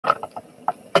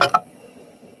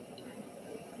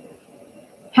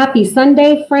Happy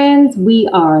Sunday, friends. We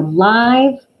are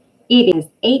live. It is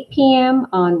 8 p.m.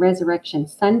 on Resurrection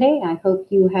Sunday. I hope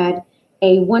you had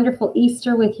a wonderful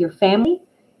Easter with your family.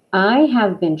 I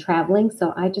have been traveling,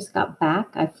 so I just got back.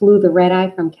 I flew the red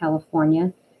eye from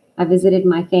California. I visited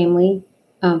my family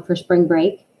for spring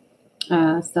break.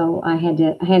 So I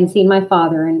hadn't seen my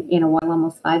father in a while,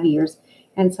 almost 5 years.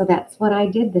 And so that's what I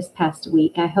did this past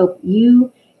week. I hope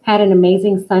you had an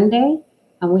amazing Sunday.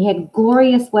 We had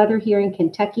glorious weather here in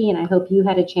Kentucky, and I hope you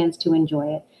had a chance to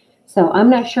enjoy it. So I'm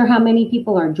not sure how many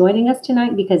people are joining us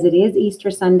tonight because it is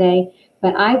Easter Sunday,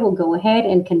 but I will go ahead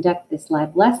and conduct this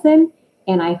live lesson,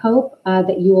 and I hope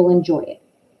that you will enjoy it.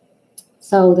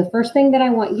 So the first thing that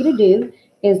I want you to do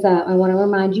is I want to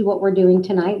remind you what we're doing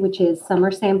tonight, which is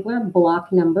Summer Sampler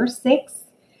block number 6.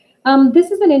 This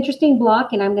is an interesting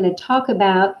block, and I'm going to talk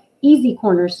about easy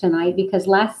corners tonight because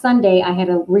last Sunday I had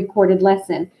a recorded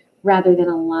lesson rather than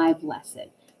a live lesson.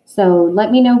 So let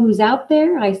me know who's out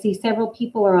there. I see several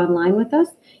people are online with us,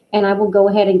 and I will go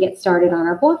ahead and get started on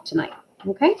our block tonight,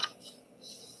 okay?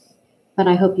 But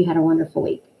I hope you had a wonderful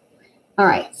week. All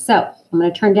right, so I'm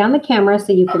going to turn down the camera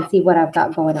so you can see what I've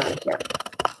got going on here.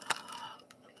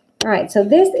 All right, so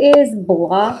this is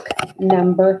block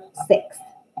number 6.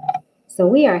 So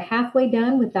we are halfway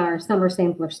done with our Summer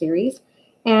Sampler series,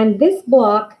 and this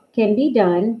block can be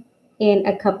done in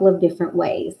a couple of different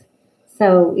ways.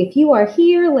 So if you are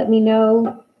here, let me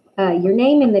know your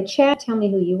name in the chat. Tell me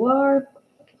who you are.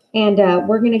 And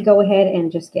we're going to go ahead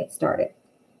and just get started.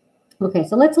 Okay,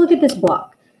 so let's look at this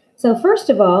block. So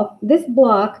first of all, this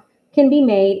block can be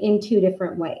made in 2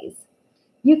 different ways.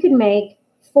 You could make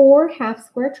 4 half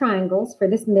square triangles for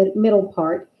this middle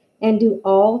part and do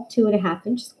all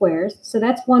 2.5-inch squares. So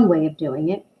that's one way of doing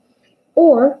it.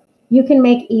 Or you can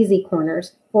make easy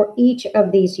corners for each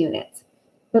of these units.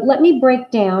 But let me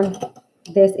break down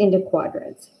this into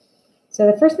quadrants.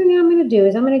 So the first thing I'm going to do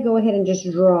is I'm going to go ahead and just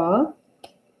draw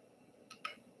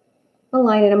a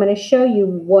line, and I'm going to show you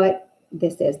what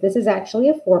this is. This is actually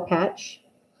a 4-patch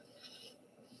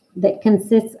that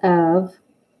consists of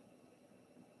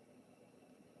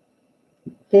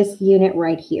this unit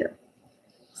right here.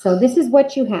 So this is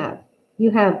what you have.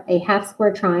 You have a half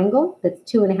square triangle that's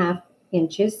 2.5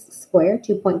 inches square,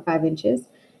 2.5 inches.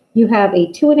 You have a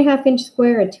 2.5-inch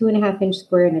square, a 2.5-inch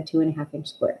square, and a 2.5-inch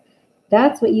square.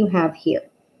 That's what you have here.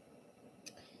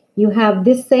 You have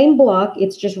this same block.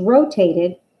 It's just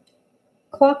rotated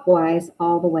clockwise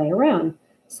all the way around.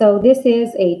 So this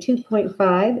is a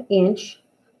 2.5-inch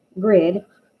grid.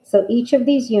 So each of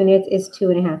these units is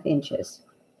 2.5 inches.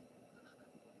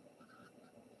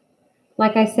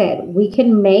 Like I said, we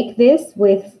can make this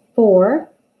with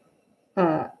 4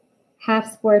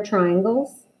 half square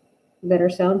triangles that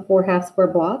are sewn, 4 half square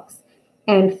blocks,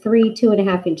 and 3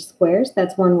 2.5-inch squares.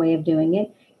 That's one way of doing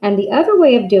it. And the other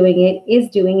way of doing it is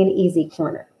doing an easy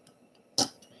corner.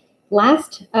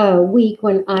 Last week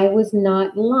when I was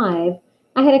not live,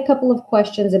 I had a couple of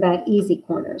questions about easy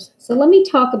corners. So let me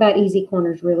talk about easy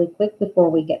corners really quick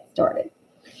before we get started.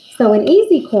 So an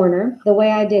easy corner, the way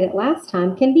I did it last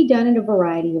time, can be done in a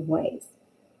variety of ways.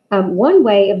 One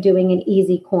way of doing an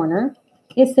easy corner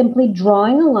is simply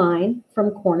drawing a line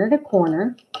from corner to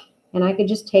corner, and I could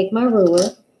just take my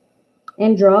ruler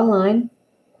and draw a line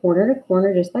corner to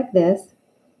corner just like this.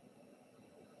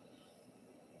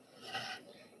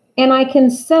 And I can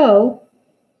sew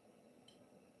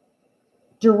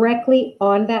directly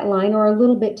on that line or a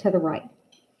little bit to the right.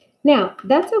 Now,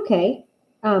 that's okay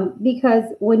because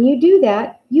when you do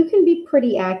that, you can be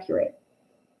pretty accurate.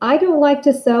 I don't like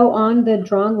to sew on the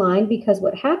drawn line because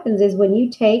what happens is when you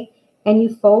take and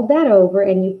you fold that over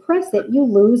and you press it, you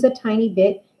lose a tiny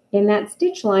bit in that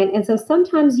stitch line. And so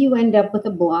sometimes you end up with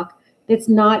a block that's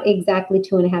not exactly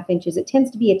 2.5 inches. It tends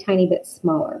to be a tiny bit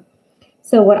smaller.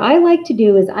 So what I like to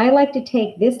do is I like to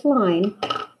take this line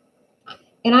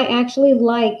and I actually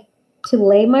like to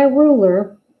lay my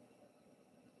ruler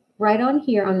right on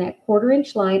here on that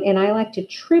 1/4-inch line, and I like to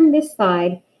trim this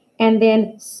side, and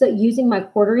then using my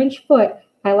 1/4-inch foot,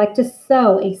 I like to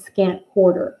sew a scant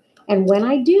quarter. And when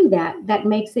I do that, that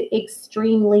makes it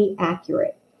extremely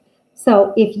accurate.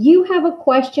 So if you have a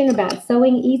question about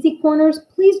sewing easy corners,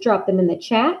 please drop them in the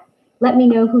chat. Let me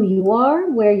know who you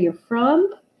are, where you're from,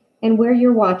 and where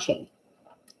you're watching.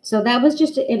 So that was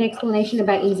just an explanation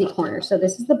about easy corners. So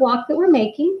this is the block that we're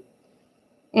making.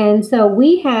 And so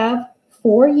we have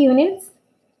 4 units.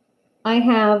 I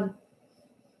have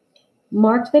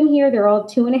marked them here. They're all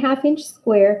 2.5-inch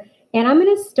square. And I'm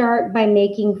going to start by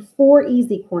making 4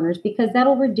 easy corners because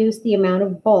that'll reduce the amount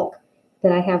of bulk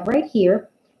that I have right here.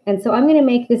 And so I'm going to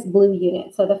make this blue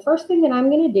unit. So the first thing that I'm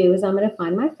going to do is I'm going to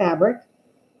find my fabric.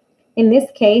 In this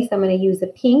case, I'm going to use a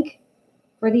pink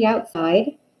for the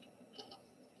outside.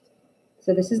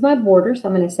 So this is my border, so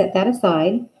I'm going to set that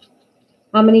aside.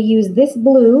 I'm going to use this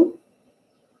blue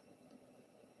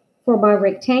for my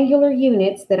rectangular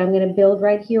units that I'm going to build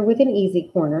right here with an easy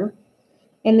corner.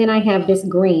 And then I have this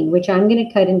green, which I'm going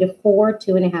to cut into 4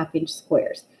 2.5-inch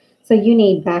squares. So you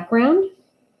need background.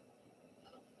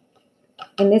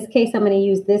 In this case, I'm going to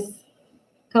use this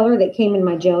color that came in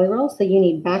my jelly roll. So you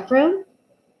need background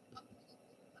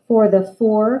for the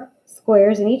 4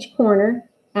 squares in each corner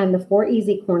and the 4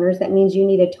 easy corners. That means you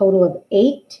need a total of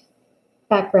 8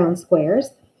 background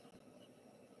squares.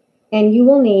 And you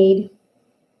will need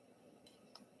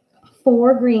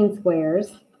 4 green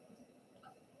squares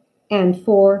and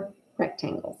 4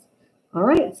 rectangles. All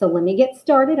right, so let me get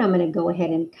started. I'm going to go ahead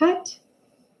and cut.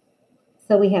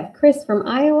 So we have Chris from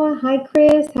Iowa. Hi,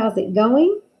 Chris. How's it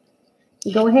going?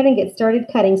 Go ahead and get started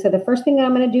cutting. So the first thing that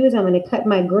I'm going to do is I'm going to cut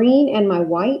my green and my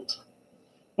white.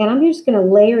 And I'm just going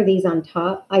to layer these on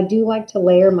top. I do like to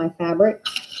layer my fabric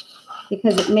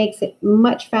because it makes it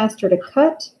much faster to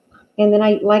cut. And then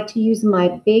I like to use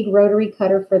my big rotary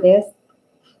cutter for this.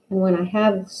 And when I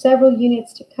have several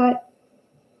units to cut,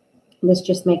 this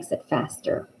just makes it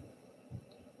faster.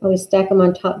 Always stack them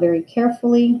on top very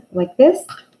carefully like this.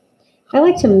 I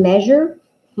like to measure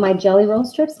my jelly roll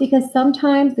strips because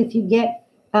sometimes if you get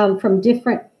from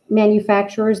different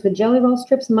manufacturers, the jelly roll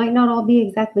strips might not all be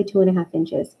exactly 2.5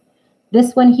 inches.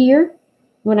 This one here,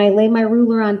 when I lay my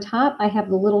ruler on top, I have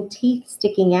the little teeth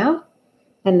sticking out,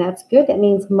 and that's good. That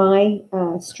means my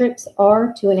strips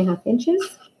are 2.5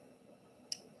 inches.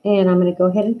 And I'm going to go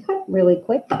ahead and cut really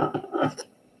quick.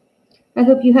 I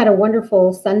hope you had a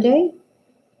wonderful Sunday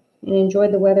and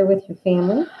enjoyed the weather with your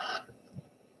family.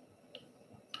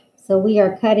 So we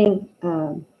are cutting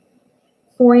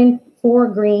 4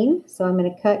 green. So I'm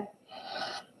going to cut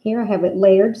here. I have it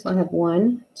layered. So I have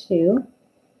 1, 2.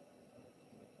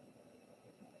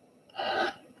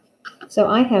 So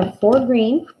I have 4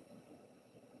 green.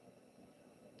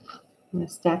 I'm going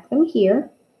to stack them here.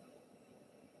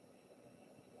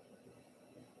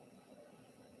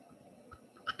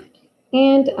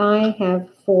 And I have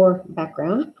 4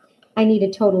 background. I need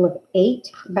a total of 8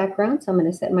 background. So I'm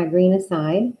going to set my green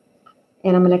aside.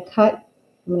 And I'm going to cut.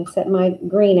 I'm going to set my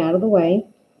green out of the way.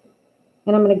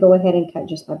 And I'm going to go ahead and cut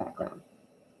just my background.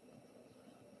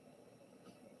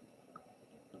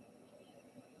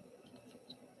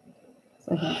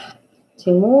 So I have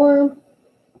 2 more.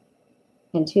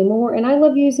 And 2 more. And I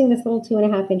love using this little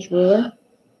 2.5-inch ruler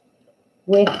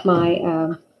with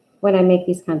my when I make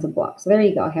these kinds of blocks. So there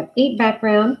you go. I have 8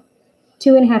 background,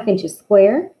 2.5 inches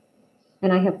square,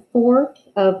 and I have 4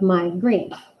 of my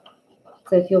green.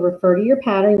 So if you'll refer to your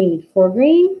pattern, you need 4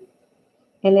 green,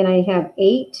 and then I have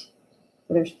 8.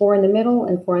 So there's 4 in the middle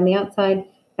and 4 on the outside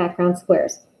background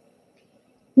squares.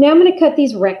 Now I'm going to cut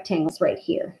these rectangles right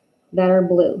here that are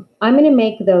blue. I'm going to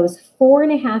make those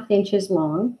 4.5 inches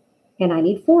long, and I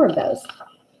need 4 of those.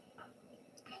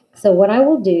 So what I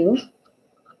will do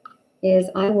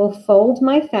is I will fold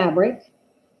my fabric.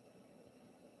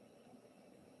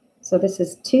 So this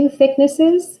is 2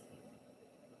 thicknesses.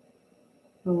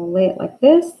 I will lay it like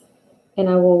this, and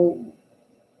I will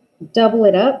double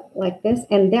it up like this,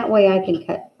 and that way I can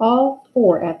cut all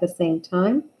 4 at the same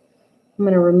time. I'm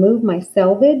going to remove my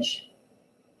selvage,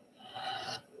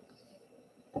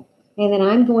 and then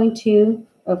I'm going to,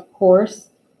 of course,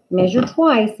 measure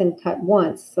twice and cut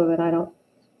once so that I don't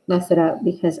mess it up,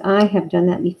 because I have done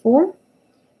that before.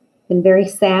 Been very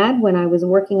sad when I was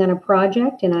working on a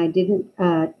project and I didn't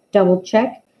double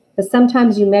check, but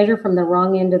sometimes you measure from the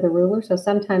wrong end of the ruler. So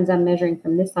sometimes I'm measuring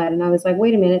from this side and I was like,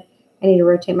 wait a minute, I need to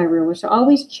rotate my ruler. So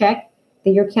always check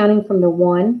that you're counting from the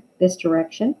 1 this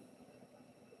direction.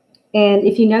 And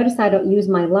if you notice, I don't use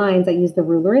my lines, I use the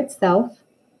ruler itself,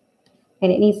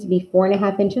 and it needs to be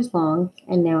 4.5 inches long.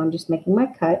 And now I'm just making my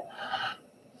cut,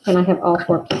 and I have all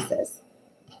 4 pieces.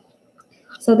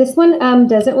 So this one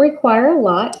doesn't require a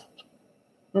lot.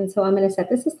 And so I'm going to set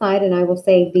this aside, and I will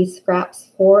save these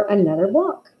scraps for another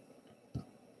block.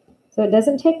 So it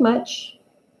doesn't take much,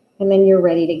 and then you're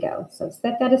ready to go. So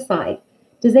set that aside.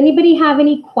 Does anybody have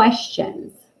any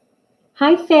questions?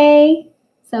 Hi, Faye.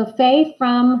 So Faye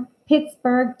from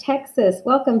Pittsburgh, Texas.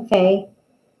 Welcome, Faye.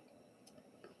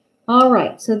 All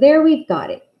right, so there we've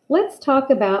got it. Let's talk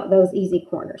about those easy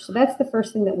corners. So that's the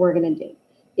first thing that we're going to do.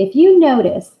 If you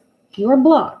notice, your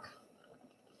block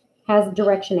has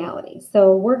directionality.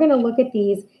 So we're going to look at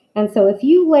these. And so if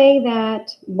you lay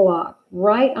that block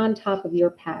right on top of your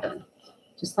pattern,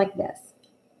 just like this,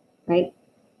 right?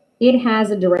 It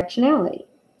has a directionality.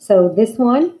 So this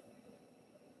one,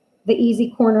 the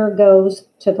easy corner goes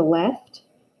to the left.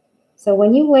 So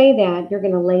when you lay that, you're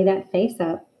going to lay that face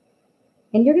up,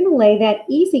 and you're going to lay that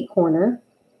easy corner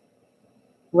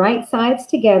right sides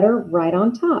together right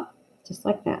on top, just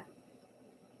like that.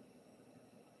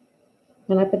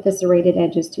 And I put the serrated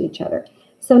edges to each other.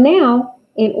 So now,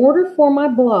 in order for my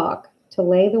block to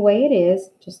lay the way it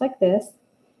is, just like this,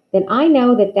 then I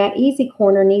know that that easy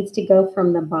corner needs to go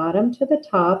from the bottom to the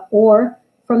top or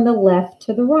from the left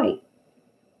to the right.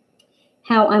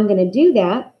 How I'm going to do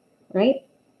that, right?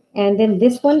 And then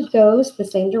this one goes the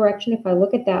same direction. If I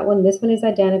look at that one, this one is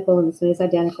identical and this one is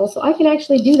identical. So I can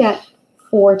actually do that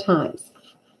 4 times.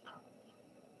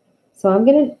 So I'm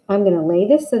gonna lay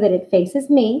this so that it faces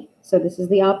me. So this is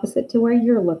the opposite to where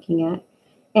you're looking at.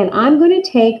 And I'm going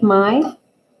to take my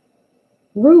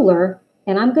ruler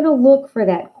and I'm going to look for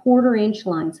that 1/4 inch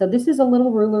line. So this is a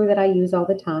little ruler that I use all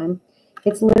the time.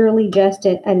 It's literally just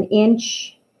an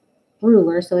inch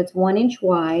ruler. So it's 1 inch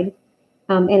wide.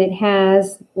 And it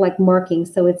has like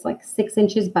markings. So it's like 6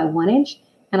 inches by 1 inch.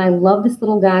 And I love this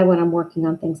little guy when I'm working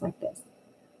on things like this.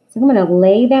 So I'm going to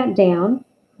lay that down,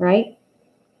 right?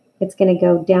 It's going to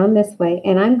go down this way.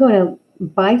 And I'm going to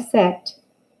bisect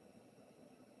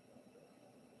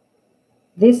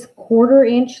this 1/4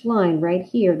 inch line right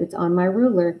here that's on my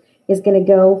ruler is going to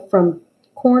go from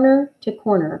corner to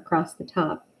corner across the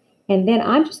top. And then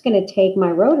I'm just going to take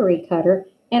my rotary cutter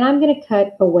and I'm going to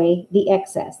cut away the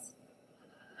excess.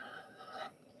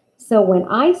 So when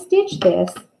I stitch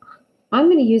this, I'm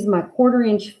going to use my 1/4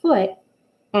 inch foot,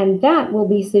 and that will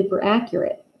be super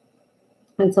accurate.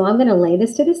 And so I'm going to lay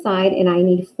this to the side, and I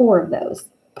need 4 of those.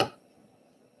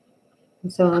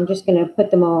 And so I'm just going to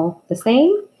put them all the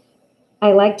same.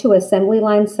 I like to assembly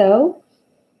line sew.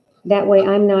 That way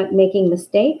I'm not making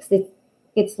mistakes.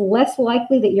 It's less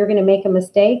likely that you're going to make a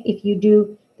mistake if you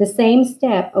do the same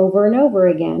step over and over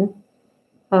again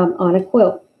on a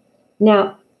quilt.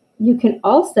 Now, you can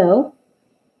also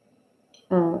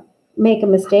make a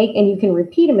mistake, and you can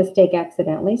repeat a mistake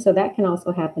accidentally. So that can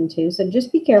also happen too. So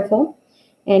just be careful,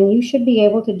 and you should be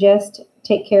able to just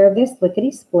take care of this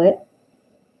lickety-split.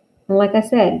 And like I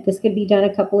said, this could be done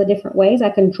a couple of different ways. I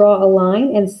can draw a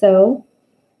line and sew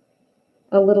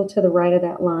a little to the right of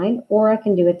that line, or I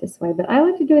can do it this way. But I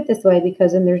like to do it this way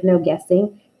because then there's no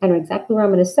guessing. I know exactly where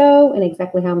I'm going to sew and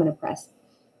exactly how I'm going to press.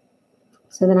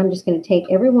 So then I'm just going to take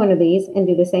every one of these and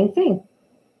do the same thing.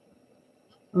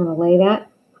 I'm going to lay that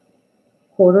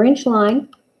 1/4 inch line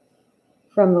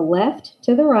from the left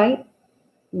to the right,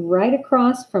 right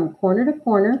across from corner to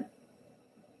corner,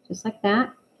 just like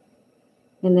that.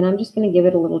 And then I'm just going to give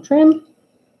it a little trim.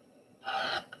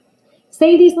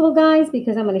 Save these little guys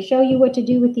because I'm going to show you what to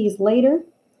do with these later.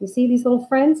 You see these little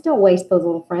friends? Don't waste those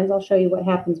little friends. I'll show you what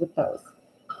happens with those.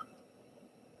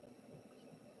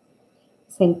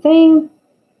 Same thing.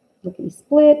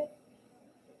 Lickety-split.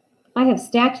 I have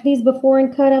stacked these before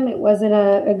and cut them. It wasn't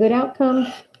a good outcome,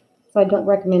 so I don't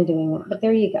recommend doing that. But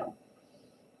there you go.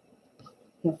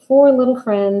 You have 4 little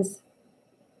friends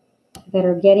that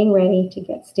are getting ready to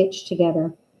get stitched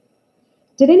together.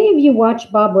 Did any of you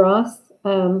watch Bob Ross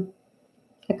a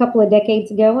couple of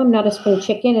decades ago? I'm not a spring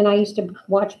chicken, and I used to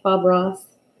watch Bob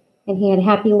Ross, and he had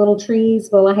happy little trees.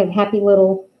 Well, I have happy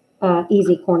little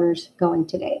easy corners going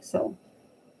today. So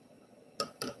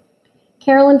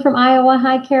Carolyn from Iowa.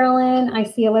 Hi, Carolyn. I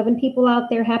see 11 people out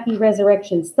there. Happy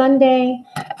Resurrection Sunday.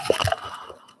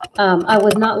 I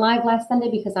was not live last Sunday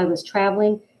because I was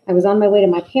traveling. I was on my way to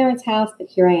my parents' house, but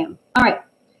here I am. All right,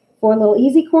 4 little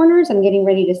easy corners. I'm getting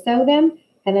ready to sew them.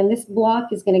 And then this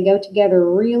block is going to go together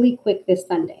really quick this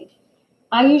Sunday.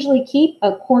 I usually keep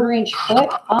a 1/4 inch foot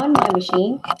on my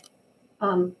machine.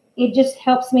 It just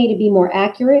helps me to be more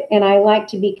accurate, and I like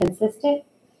to be consistent.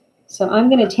 So I'm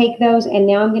going to take those, and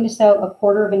now I'm going to sew a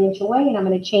 1/4 inch away, and I'm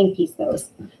going to chain piece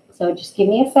those. So just give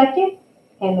me a second,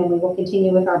 and then we will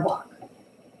continue with our block.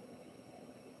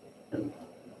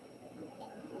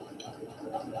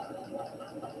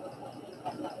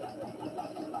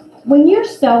 When you're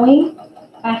sewing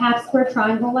a half square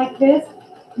triangle like this,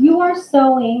 you are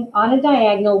sewing on a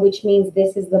diagonal, which means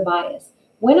this is the bias.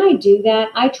 When I do that,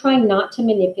 I try not to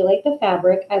manipulate the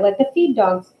fabric. I let the feed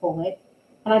dogs pull it,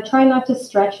 and I try not to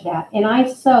stretch that. And I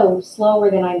sew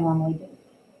slower than I normally do.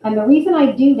 And the reason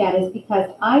I do that is because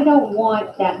I don't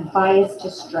want that bias to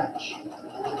stretch.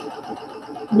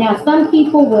 Now, some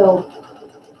people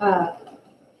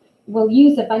will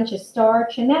use a bunch of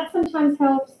starch, and that sometimes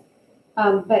helps.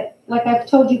 But like I've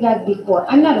told you guys before,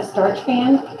 I'm not a starch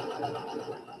fan.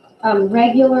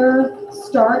 Regular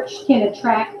starch can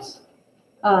attract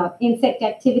insect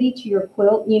activity to your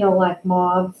quilt, you know, like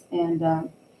moths and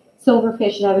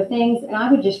silverfish and other things. And I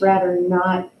would just rather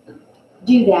not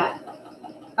do that.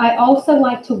 I also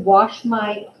like to wash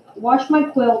my wash my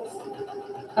quilts.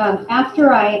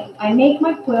 After I make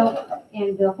my quilt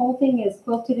and the whole thing is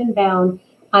quilted and bound,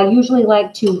 I usually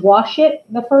like to wash it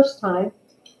the first time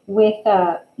with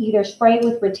either spray it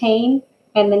with Retain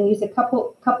and then use a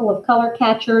couple of color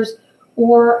catchers,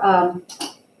 or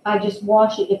I just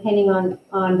wash it depending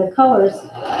on the colors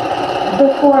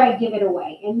before I give it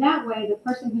away. And that way, the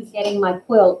person who's getting my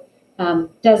quilt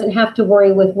doesn't have to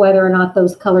worry with whether or not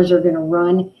those colors are going to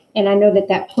run. And I know that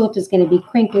that quilt is going to be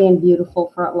crinkly and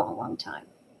beautiful for a long, long time.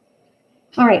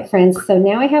 All right, friends. So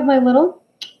now I have my little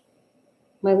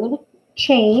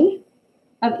chain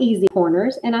of easy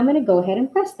corners, and I'm going to go ahead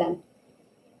and press them.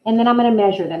 And then I'm going to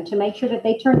measure them to make sure that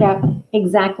they turned out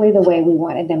exactly the way we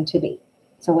wanted them to be.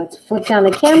 So let's flip down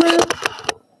the camera.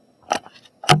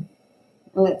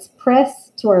 Let's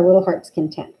press to our little heart's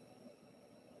content.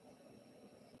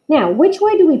 Now, which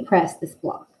way do we press this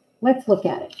block? Let's look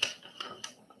at it.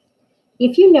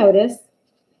 If you notice,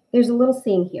 there's a little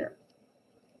seam here,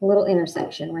 a little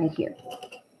intersection right here.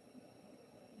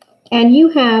 And you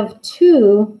have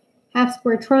two half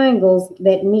square triangles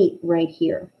that meet right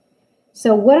here.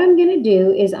 So what I'm going to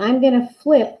do is I'm going to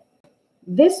flip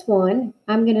this one.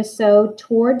 I'm going to sew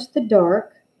towards the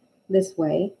dark this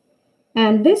way.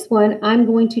 And this one, I'm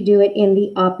going to do it in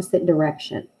the opposite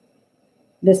direction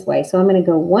this way. So I'm going to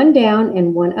go one down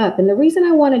and one up. And the reason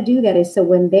I want to do that is so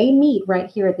when they meet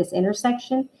right here at this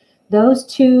intersection, those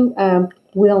two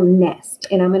will nest.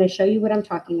 And I'm going to show you what I'm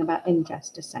talking about in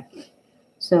just a second.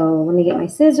 So let me get my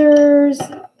scissors.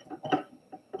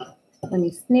 Let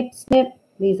me snip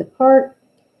these apart.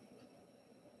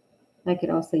 I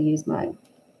could also use my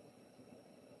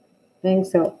thing.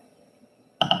 So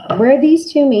where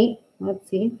these two meet, let's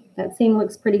see, that seam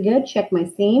looks pretty good. Check my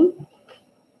seam.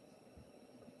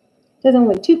 Doesn't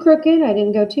look too crooked. I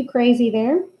didn't go too crazy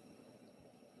there.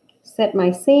 Set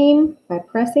my seam by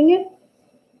pressing it.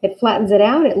 It flattens it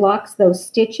out. It locks those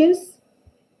stitches.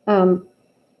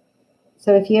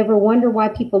 So if you ever wonder why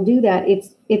people do that,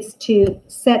 it's to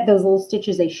set those little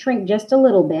stitches. They shrink just a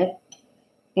little bit,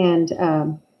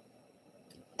 and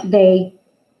they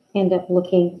end up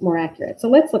looking more accurate. So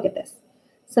let's look at this.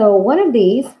 So one of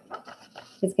these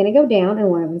is going to go down, and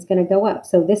one of them is going to go up.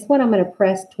 So this one I'm going to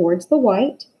press towards the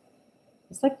white,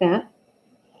 just like that.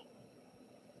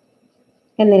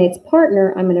 And then its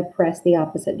partner, I'm going to press the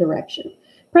opposite direction.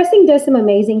 Pressing does some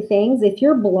amazing things. If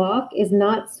your block is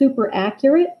not super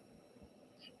accurate,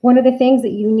 one of the things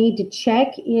that you need to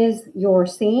check is your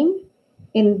seam.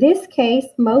 In this case,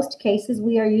 most cases,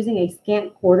 we are using a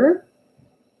scant quarter.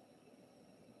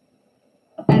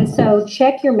 And so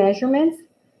check your measurements.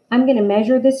 I'm going to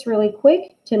measure this really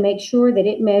quick to make sure that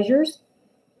it measures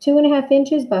 2.5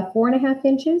 inches by 4.5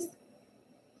 inches.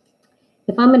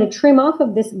 If I'm going to trim off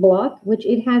of this block, which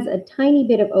it has a tiny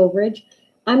bit of overage,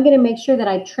 I'm going to make sure that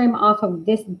I trim off of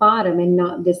this bottom and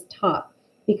not this top.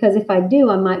 Because if I do,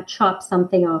 I might chop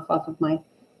something off of my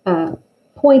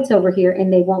points over here,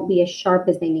 and they won't be as sharp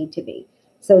as they need to be.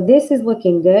 So this is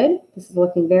looking good. This is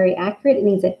looking very accurate. It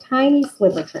needs a tiny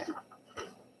sliver trim.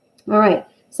 All right,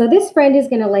 so this friend is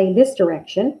going to lay this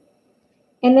direction.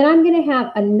 And then I'm going to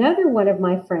have another one of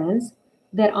my friends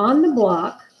that on the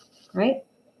block, right,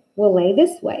 will lay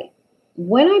this way.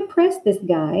 When I press this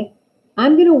guy,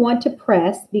 I'm going to want to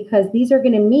press, because these are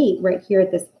going to meet right here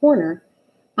at this corner,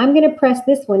 I'm going to press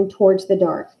this one towards the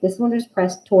dark. This one is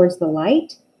pressed towards the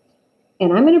light,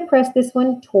 and I'm going to press this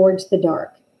one towards the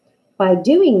dark. By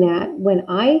doing that, when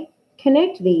I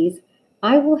connect these,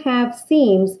 I will have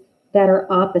seams that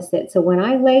are opposite. So when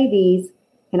I lay these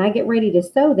and I get ready to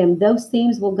sew them, those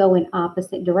seams will go in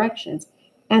opposite directions.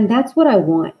 And that's what I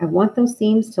want. I want those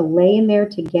seams to lay in there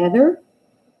together.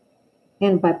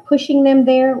 And by pushing them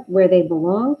there where they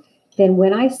belong, then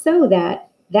when I sew that,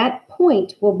 that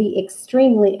point will be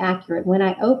extremely accurate. When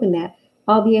I open that,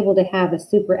 I'll be able to have a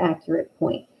super accurate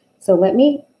point. So let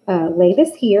me lay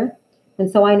this here.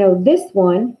 And so I know this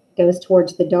one goes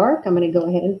towards the dark. I'm going to go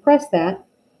ahead and press that.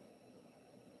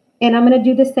 And I'm going to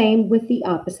do the same with the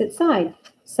opposite side.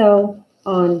 So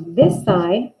on this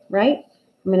side, right,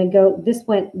 I'm going to go, this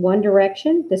went one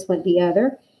direction, this went the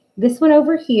other. This one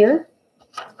over here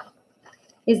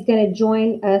is going to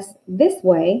join us this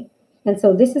way. And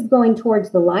so this is going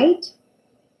towards the light,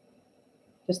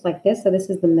 just like this. So this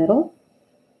is the middle.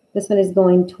 This one is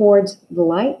going towards the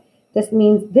light. This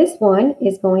means this one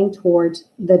is going towards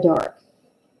the dark.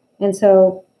 And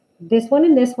so this one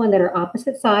and this one that are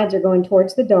opposite sides are going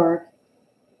towards the dark.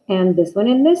 And this one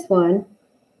and this one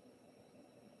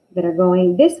that are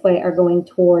going this way are going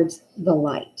towards the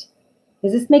light.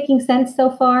 Is this making sense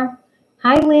so far?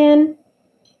 Hi, Lynn.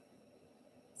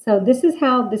 So this is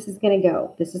how this is going to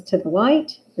go. This is to the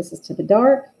light. This is to the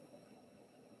dark.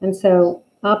 And so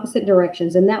opposite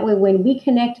directions. And that way, when we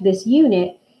connect this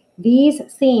unit, these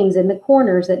seams in the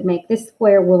corners that make this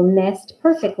square will nest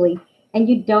perfectly. And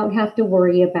you don't have to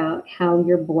worry about how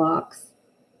your blocks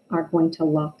are going to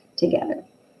lock together.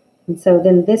 And so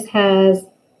then this has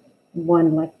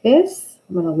one like this.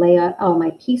 I'm going to lay out all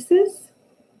my pieces.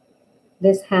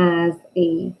 This has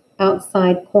a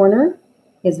outside corner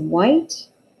is white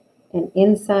and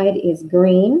inside is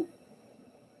green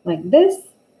like this.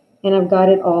 And I've got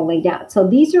it all laid out. So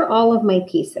these are all of my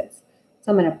pieces.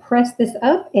 So I'm going to press this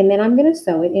up and then I'm going to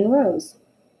sew it in rows.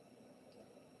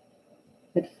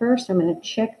 But first I'm going to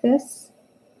check this.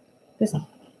 This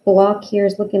block here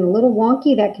is looking a little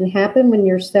wonky. That can happen when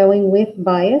you're sewing with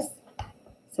bias.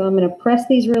 So I'm going to press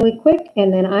these really quick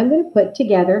and then I'm going to put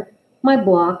together my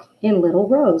block in little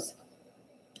rows.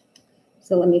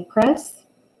 So let me press.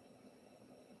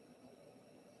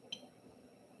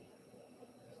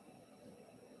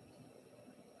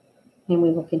 And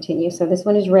we will continue. So this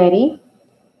one is ready.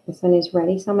 This one is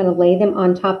ready. So I'm going to lay them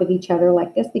on top of each other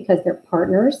like this because they're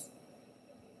partners.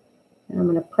 And I'm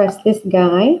going to press this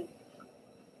guy.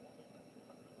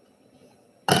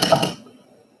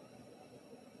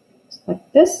 Just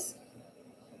like this.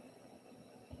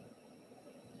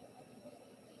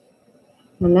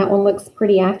 And that one looks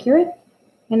pretty accurate.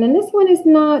 And then this one is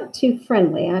not too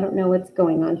friendly. I don't know what's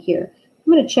going on here.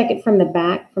 I'm going to check it from the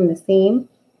back, from the seam.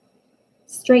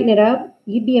 Straighten it up.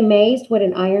 You'd be amazed what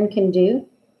an iron can do.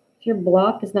 If your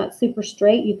block is not super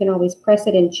straight, you can always press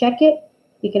it and check it.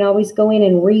 You can always go in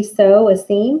and re-sew a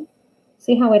seam.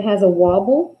 See how it has a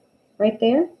wobble right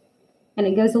there? And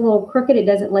it goes a little crooked. It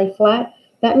doesn't lay flat.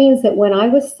 That means that when I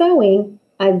was sewing,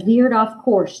 I veered off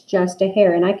course just a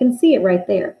hair. And I can see it right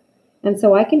there. And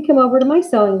so I can come over to my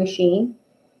sewing machine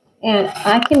and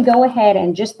I can go ahead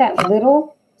and just that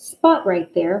little spot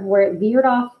right there where it veered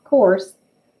off course,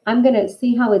 I'm going to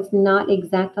see how it's not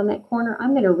exact on that corner.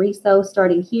 I'm going to re-sew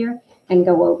starting here and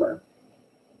go over.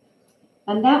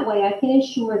 And that way I can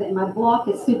ensure that my block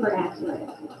is super accurate.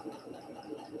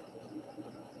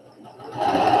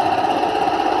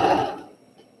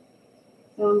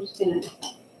 So I'm just going to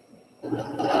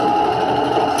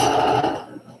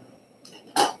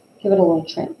give it a little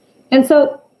trim. And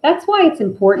so that's why it's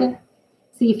important.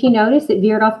 See, if you notice, it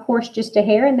veered off course just a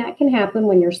hair, and that can happen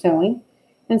when you're sewing.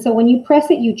 And so when you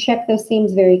press it, you check those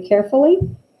seams very carefully.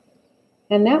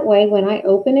 And that way, when I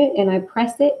open it and I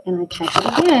press it and I check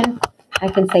it again, I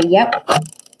can say, yep,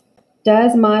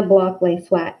 does my block lay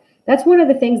flat? That's one of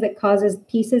the things that causes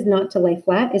pieces not to lay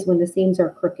flat is when the seams are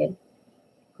crooked.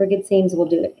 Crooked seams will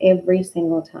do it every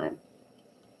single time.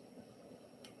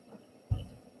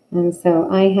 And so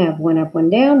I have one up, one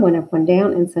down, one up, one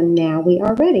down. And so now we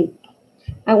are ready.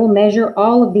 I will measure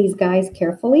all of these guys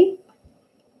carefully.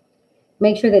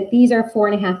 Make sure that these are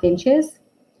 4.5 inches.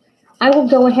 I will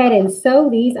go ahead and sew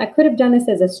these. I could have done this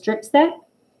as a strip set.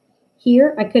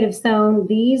 Here, I could have sewn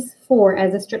these 4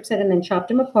 as a strip set and then chopped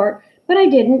them apart, but I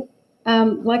didn't.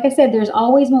 Like I said, there's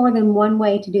always more than one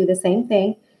way to do the same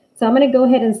thing. So I'm going to go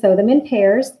ahead and sew them in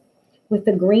pairs with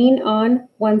the green on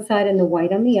one side and the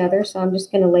white on the other. So I'm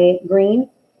just going to lay it green,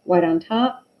 white on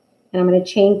top, and I'm going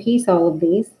to chain piece all of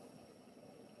these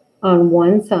on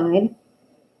one side.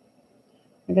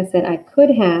 Like I said, I could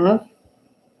have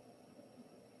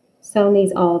sewn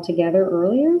these all together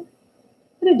earlier,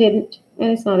 but I didn't,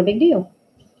 and it's not a big deal.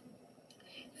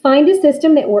 Find a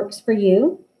system that works for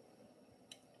you.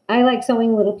 I like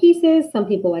sewing little pieces. Some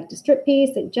people like to strip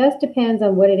piece. It just depends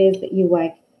on what it is that you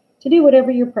like to do, whatever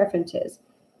your preference is.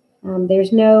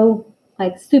 There's no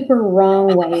like super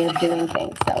wrong way of doing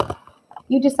things. So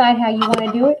you decide how you want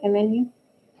to do it, and then you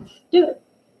do it.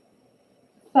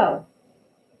 So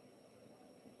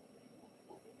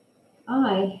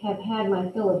I have had my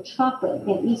fill of chocolate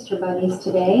and Easter bunnies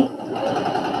today.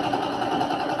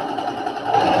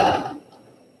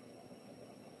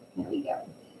 There we go.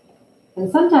 And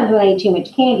sometimes when I eat too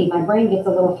much candy, my brain gets a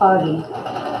little foggy.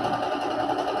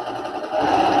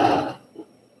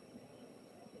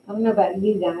 I don't know about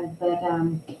you guys, but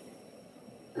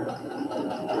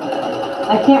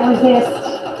I can't resist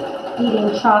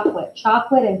eating chocolate.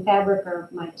 Chocolate and fabric are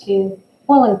my two,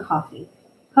 well, and coffee.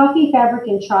 Coffee, fabric,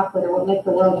 and chocolate are what make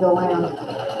the world go round.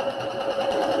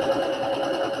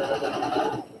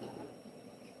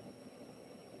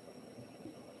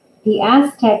 The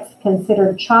Aztecs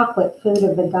considered chocolate food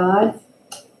of the gods,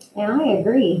 and I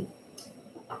agree.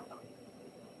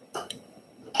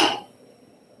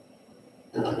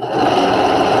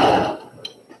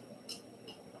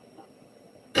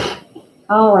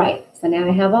 All right, so now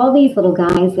I have all these little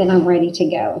guys and I'm ready to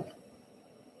go.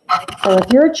 So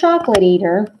if you're a chocolate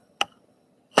eater,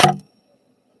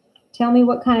 Tell me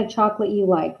what kind of chocolate you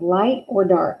like, light or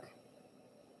dark?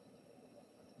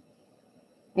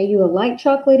 Are you a light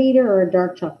chocolate eater or a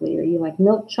dark chocolate eater? You like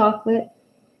milk chocolate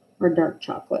or dark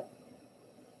chocolate?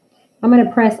 I'm going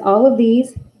to press all of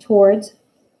these towards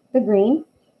the green.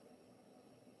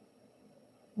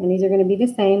 And these are going to be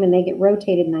the same, and they get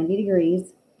rotated 90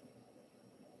 degrees.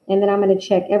 And then I'm going to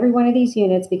check every one of these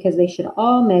units because they should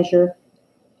all measure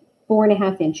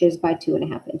 4.5 inches by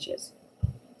 2.5 inches.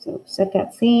 So set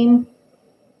that seam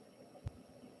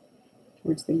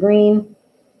towards the green.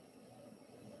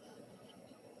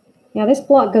 Now this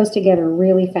block goes together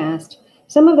really fast.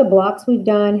 Some of the blocks we've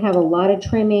done have a lot of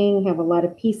trimming, have a lot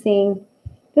of piecing.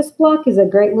 This block is a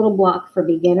great little block for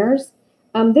beginners.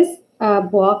 This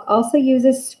block also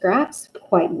uses scraps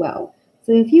quite well.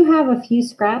 So if you have a few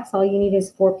scraps, all you need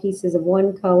is 4 pieces of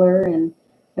one color and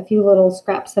a few little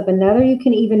scraps of another. You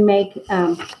can even make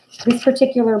this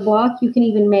particular block, you can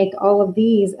even make all of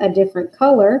these a different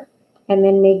color and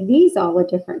then make these all a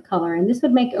different color. And this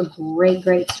would make a great,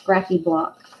 great scrappy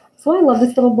block. So I love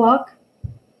this little block.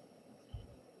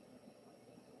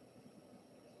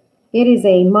 It is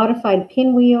a modified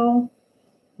pinwheel.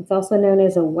 It's also known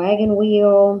as a wagon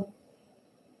wheel.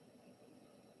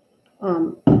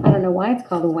 I don't know why it's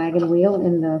called a wagon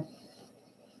wheel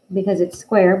because it's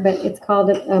square, but it's called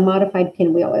a modified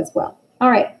pinwheel as well.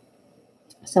 All right,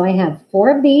 so I have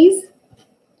 4 of these,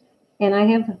 and I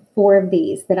have 4 of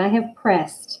these that I have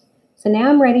pressed. So now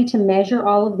I'm ready to measure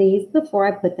all of these before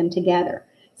I put them together.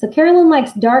 So Carolyn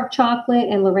likes dark chocolate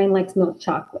and Lorraine likes milk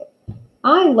chocolate.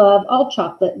 I love all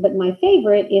chocolate, but my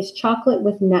favorite is chocolate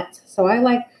with nuts. So I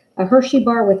like a Hershey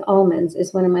bar with almonds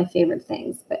is one of my favorite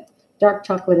things, but dark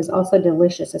chocolate is also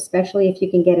delicious, especially if you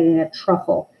can get it in a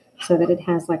truffle so that it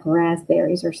has like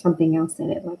raspberries or something else in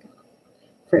it, like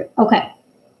fruit. Okay,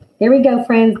 here we go,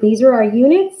 friends. These are our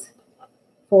units.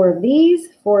 4 of these,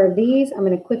 4 of these. I'm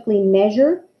going to quickly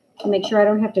measure to make sure I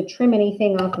don't have to trim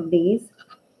anything off of these.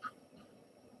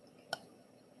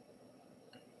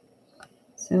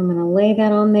 So I'm going to lay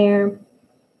that on there.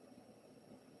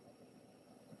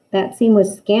 That seam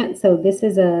was scant, so this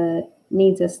is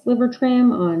needs a sliver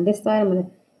trim on this side. I'm going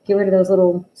to get rid of those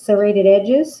little serrated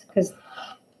edges because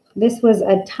this was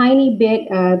a tiny bit,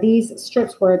 these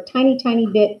strips were a tiny, tiny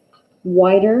bit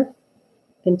wider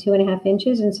than 2.5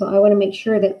 inches. And so I want to make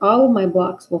sure that all of my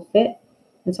blocks will fit.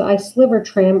 And so I sliver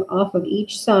trim off of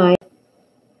each side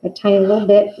a tiny little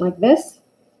bit like this.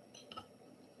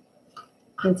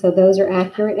 And so those are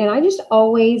accurate. And I just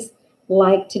always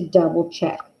like to double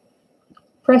check.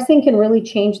 Pressing can really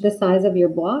change the size of your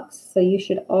blocks, so you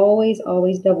should always,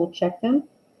 always double check them.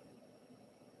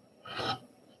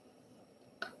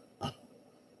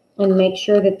 And make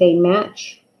sure that they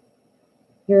match.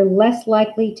 You're less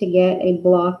likely to get a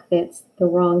block that's the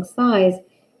wrong size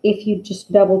if you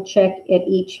just double check at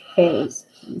each phase.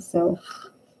 And so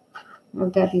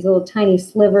I've got these little tiny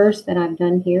slivers that I've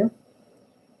done here.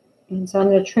 And so I'm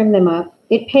going to trim them up.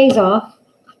 It pays off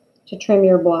to trim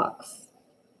your blocks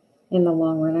in the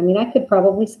long run. I mean, I could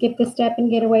probably skip this step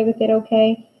and get away with it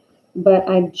okay, but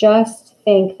I just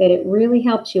think that it really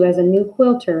helps you as a new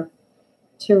quilter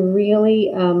to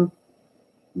really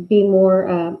be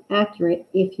more accurate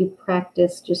if you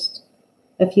practice just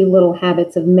a few little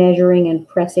habits of measuring and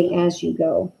pressing as you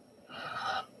go.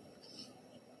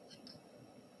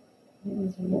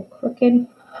 It's a little crooked.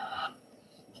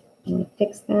 I'm going to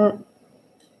fix that.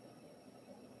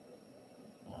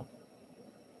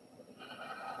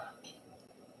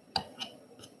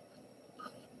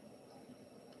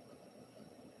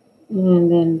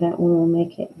 And then that one will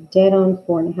make it dead on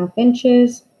 4.5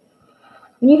 inches.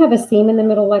 When you have a seam in the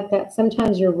middle like that,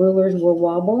 sometimes your rulers will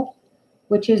wobble,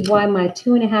 which is why my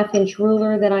 2.5 inch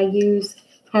ruler that I use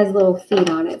has little feet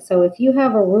on it. So if you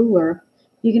have a ruler,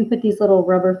 you can put these little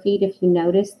rubber feet. If you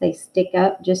notice, they stick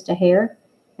up just a hair.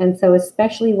 And so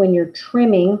especially when you're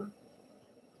trimming,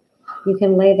 you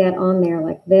can lay that on there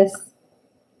like this,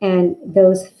 and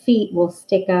those feet will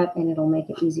stick up and it'll make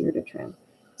it easier to trim.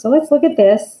 So let's look at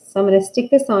this. So I'm going to stick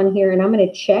this on here and I'm going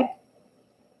to check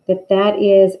that that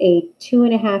is a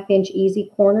 2.5 inch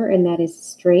easy corner and that is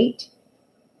straight.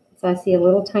 So I see a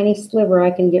little tiny sliver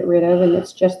I can get rid of, and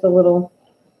it's just the little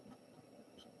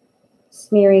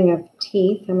smearing of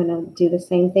teeth. I'm going to do the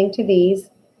same thing to these.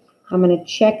 I'm going to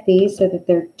check these so that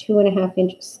they're 2.5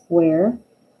 inches square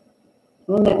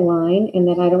on that line and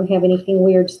that I don't have anything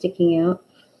weird sticking out.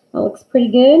 That looks pretty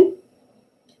good.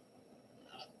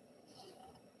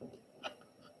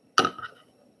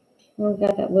 I've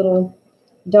got that little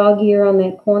dog ear on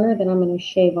that corner that I'm going to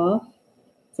shave off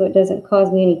so it doesn't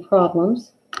cause me any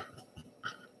problems.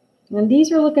 And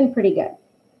these are looking pretty good.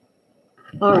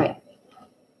 All right.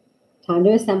 Time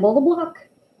to assemble the block.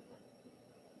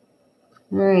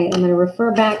 All right, I'm going to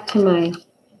refer back to my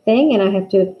thing, and I have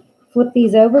to flip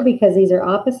these over because these are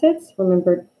opposites.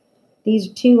 Remember,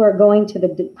 these two are going to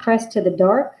the pressed to the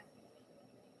dark,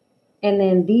 and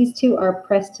then these two are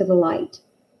pressed to the light.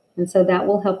 And so that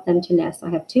will help them to nest.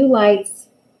 I have two lights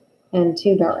and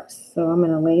two darks. So I'm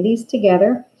going to lay these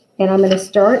together, and I'm going to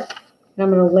start, and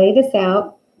I'm going to lay this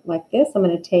out like this. I'm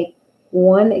going to take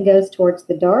one that goes towards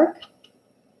the dark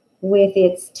with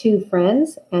its two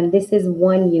friends, and this is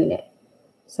one unit.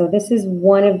 So this is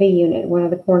one of the unit, one of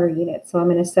the corner units. So I'm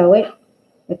going to sew it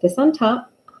with this on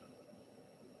top.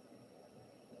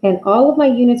 And all of my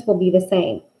units will be the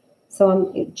same. So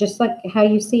I'm just like how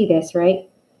you see this, right?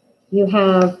 You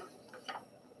have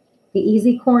the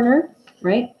easy corner,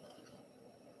 right?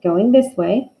 Going this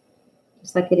way,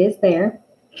 just like it is there.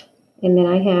 And then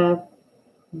I have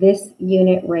this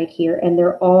unit right here, and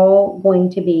they're all going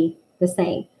to be the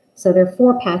same. So there are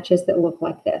 4 patches that look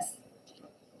like this.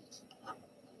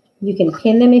 You can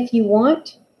pin them if you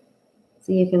want.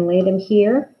 So you can lay them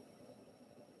here.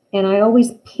 And I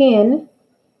always pin,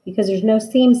 because there's no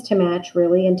seams to match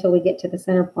really until we get to the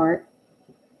center part.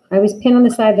 I always pin on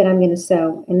the side that I'm going to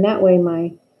sew. And that way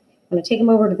when I take them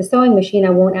over to the sewing machine,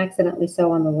 I won't accidentally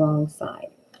sew on the wrong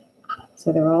side.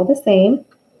 So they're all the same.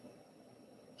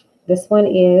 This one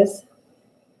is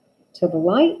to the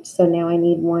light. So now I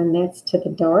need one that's to the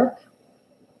dark.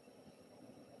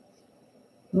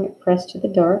 I'm going to press to the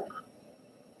dark.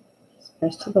 Just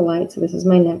press to the light. So this is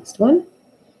my next one.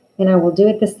 And I will do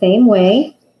it the same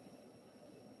way.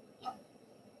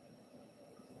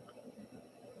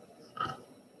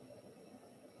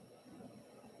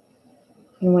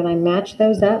 And when I match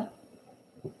those up,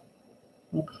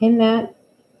 I pin that.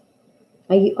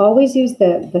 I always use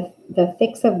the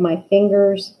thicks of my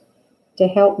fingers to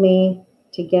help me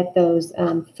to get those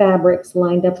fabrics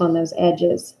lined up on those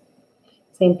edges.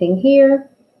 Same thing here.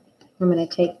 I'm going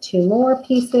to take 2 more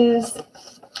pieces.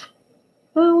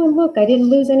 Oh, and look, I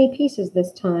didn't lose any pieces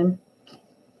this time.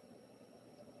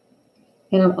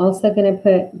 And I'm also going to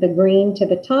put the green to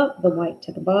the top, the white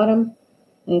to the bottom.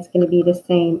 And it's going to be the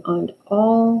same on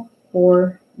all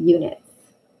 4 units.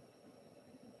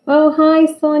 Oh, hi,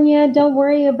 Sonia. Don't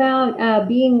worry about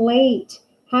being late.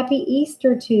 Happy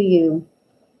Easter to you.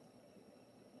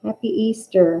 Happy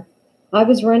Easter. I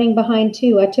was running behind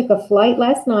too. I took a flight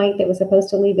last night that was supposed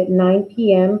to leave at 9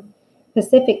 p.m.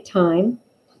 Pacific time,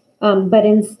 but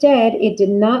instead it did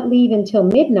not leave until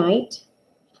midnight.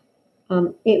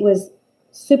 It was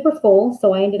super full,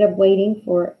 so I ended up waiting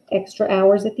for extra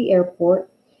hours at the airport.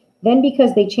 Then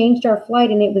because they changed our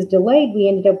flight and it was delayed, we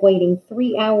ended up waiting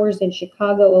 3 hours in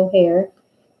Chicago O'Hare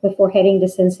before heading to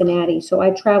Cincinnati. So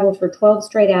I traveled for 12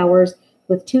 straight hours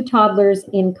with 2 toddlers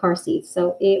in car seats.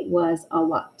 So it was a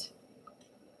lot.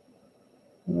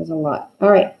 It was a lot.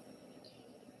 All right.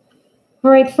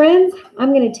 All right, friends,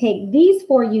 I'm going to take these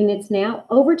 4 units now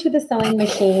over to the sewing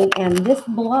machine, and this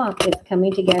block is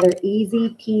coming together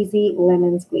easy peasy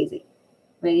lemon squeezy.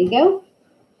 Ready to go?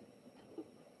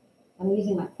 I'm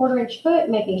using my 1/4-inch foot,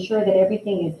 making sure that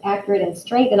everything is accurate and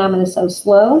straight, and I'm going to sew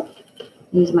slow.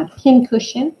 Use my pin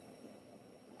cushion.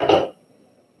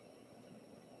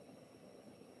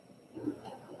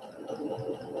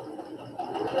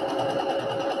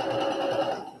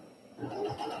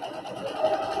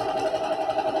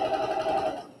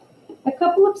 A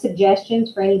couple of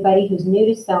suggestions for anybody who's new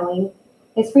to sewing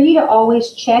is for you to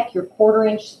always check your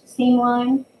 1/4-inch seam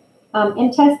line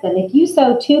and test them. If you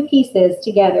sew 2 pieces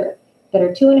together that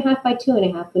are 2.5 by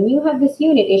 2.5, when you have this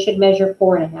unit, it should measure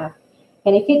 4.5.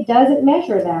 And if it doesn't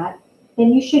measure that,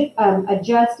 then you should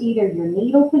adjust either your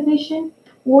needle position,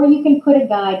 or you can put a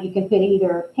guide. You can put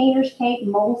either painter's tape,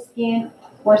 moleskin,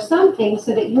 or something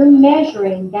so that you're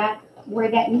measuring that where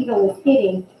that needle is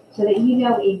hitting, so that you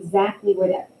know exactly where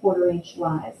that 1/4-inch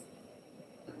lies.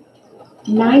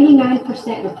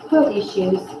 99% of quilt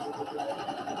issues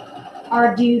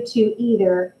are due to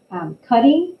either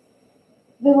cutting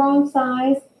the wrong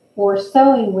size or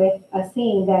sewing with a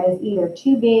seam that is either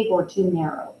too big or too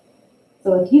narrow.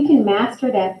 So if you can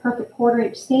master that perfect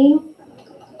 1/4-inch seam,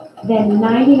 then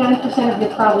 99% of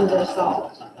your problems are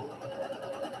solved.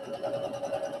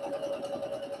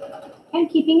 And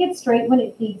keeping it straight when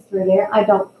it feeds through there. I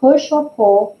don't push or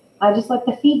pull. I just let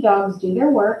the feed dogs do their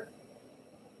work.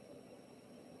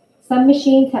 Some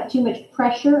machines have too much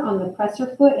pressure on the presser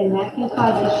foot, and that can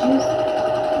cause issues.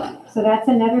 So that's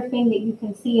another thing that you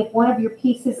can see if one of your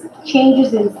pieces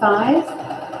changes in size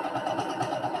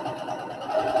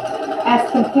as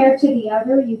compared to the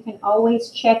other. You can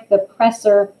always check the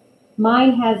presser.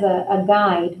 Mine has a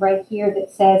guide right here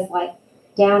that says, like,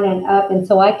 down and up. And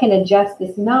so I can adjust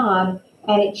this knob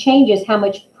and it changes how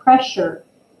much pressure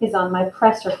is on my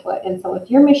presser foot. And so if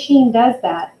your machine does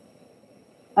that,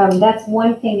 that's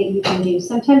one thing that you can do.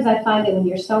 Sometimes I find that when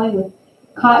you're sewing with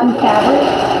cotton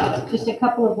fabric, just a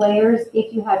couple of layers,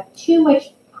 if you have too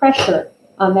much pressure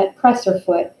on that presser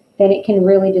foot, then it can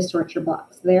really distort your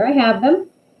blocks. There I have them,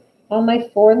 all my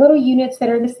 4 little units that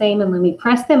are the same, and let me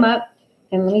press them up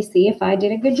and let me see if I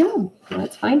did a good job.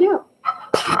 Let's find out.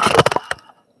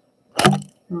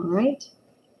 All right,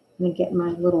 I'm gonna get my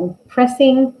little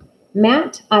pressing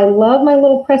mat. I love my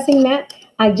little pressing mat.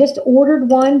 I just ordered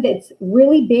one that's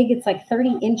really big. It's like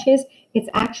 30 inches. It's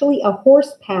actually a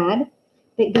horse pad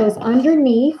that goes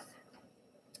underneath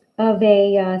of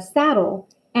a saddle,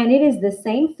 and it is the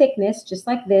same thickness, just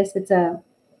like this. It's the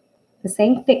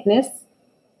same thickness.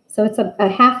 So it's a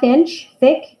 ½ inch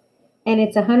thick, and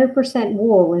it's 100%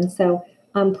 wool. And so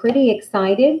I'm pretty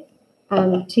excited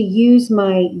to use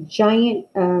my giant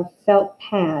felt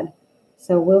pad.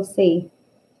 So we'll see.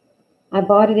 I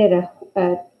bought it at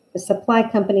a supply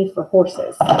company for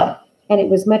horses, and it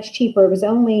was much cheaper. It was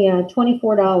only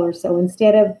 $24. So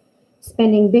instead of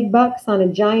spending big bucks on a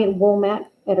giant wool mat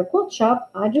at a quilt shop,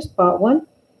 I just bought one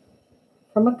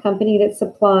from a company that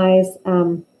supplies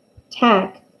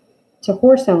tack to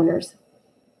horse owners.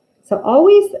 So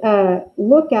always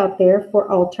look out there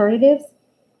for alternatives,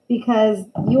 because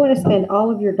you want to spend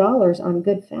all of your dollars on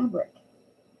good fabric.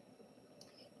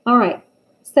 All right,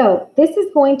 so this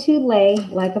is going to lay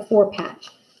like a 4-patch.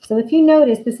 So if you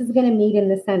notice, this is going to meet in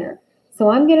the center. So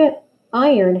I'm going to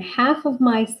iron half of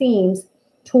my seams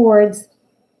towards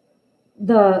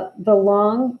the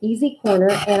long easy corner,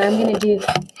 and I'm going to do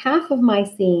half of my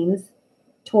seams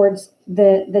towards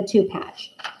the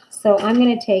 2-patch. So I'm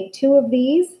going to take 2 of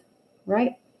these,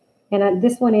 right? And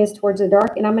this one is towards the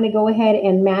dark, and I'm going to go ahead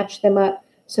and match them up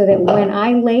so that when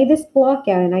I lay this block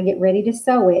out and I get ready to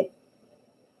sew it,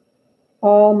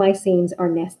 all my seams are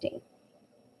nesting.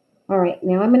 All right,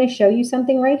 now I'm going to show you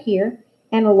something right here.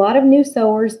 And a lot of new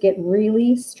sewers get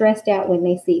really stressed out when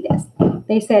they see this.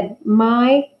 They said,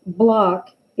 my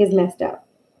block is messed up.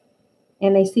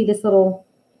 And they see this little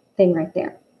thing right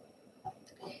there.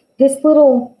 This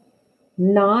little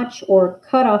notch or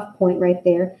cutoff point right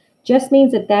there just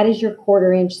means that that is your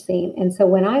 1/4 inch seam. And so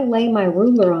when I lay my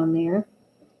ruler on there,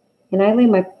 and I lay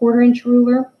my 1/4 inch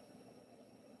ruler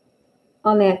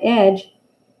on that edge,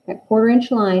 that 1/4 inch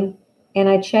line, and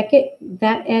I check it,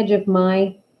 that edge of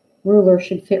my ruler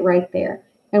should fit right there.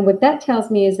 And what that tells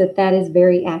me is that that is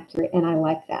very accurate, and I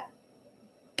like that.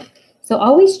 So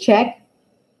always check.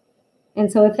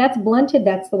 And so if that's blunted,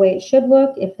 that's the way it should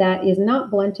look. If that is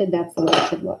not blunted, that's the way it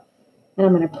should look. And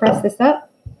I'm going to press this up.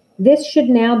 This should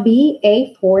now be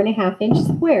a 4½ inch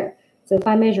square. So if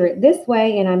I measure it this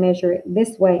way and I measure it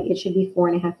this way, it should be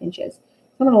 4½ inches. So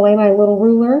I'm going to lay my little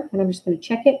ruler and I'm just going to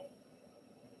check it.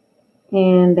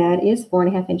 And that is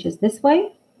 4½ inches this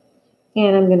way.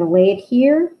 And I'm going to lay it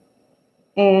here.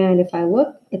 And if I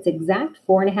look, it's exact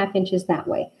 4½ inches that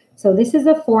way. So this is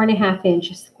a 4½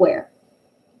 inch square.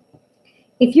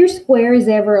 If your square is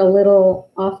ever a little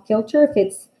off kilter, if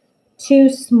it's too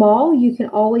small, you can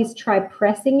always try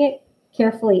pressing it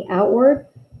carefully outward.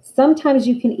 Sometimes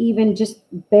you can even just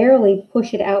barely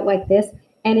push it out like this,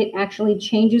 and it actually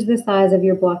changes the size of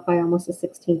your block by almost a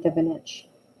 1/16 of an inch.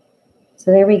 So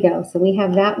there we go. So we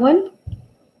have that one.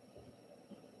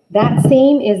 That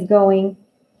seam is going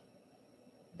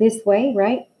this way,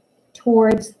 right,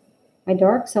 towards my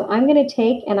dark. So I'm going to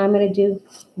take and I'm going to do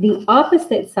the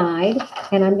opposite side,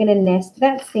 and I'm going to nest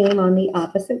that seam on the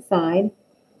opposite side.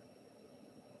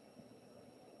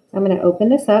 I'm going to open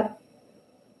this up,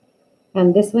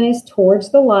 and this one is towards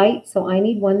the light, so I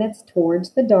need one that's towards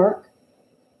the dark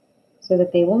so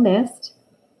that they will nest,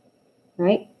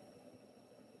 right?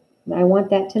 I want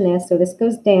that to nest, so this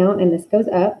goes down and this goes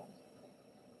up,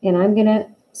 and I'm going to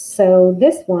sew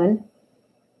this one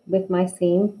with my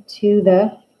seam to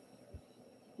the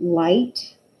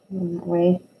light in that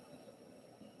way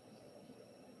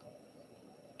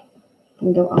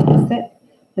and go opposite.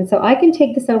 And so I can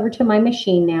take this over to my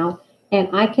machine now, and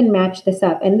I can match this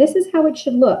up. And this is how it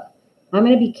should look. I'm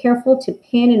going to be careful to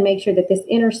pin and make sure that this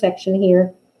intersection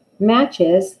here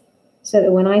matches so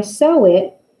that when I sew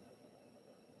it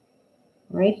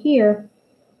right here,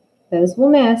 those will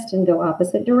nest and go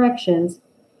opposite directions,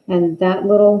 and that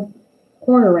little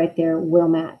corner right there will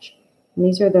match. And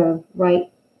these are the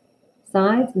right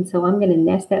sides, and so I'm going to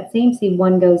nest that seam. See,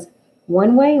 one goes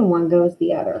one way and one goes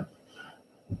the other.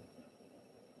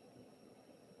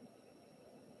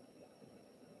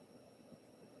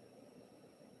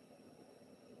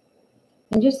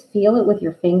 And just feel it with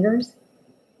your fingers.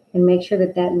 and make sure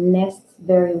that that nests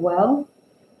very well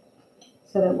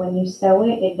so that when you sew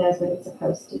it, it does what it's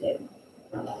supposed to do.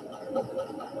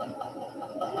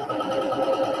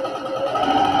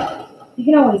 You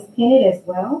can always pin it as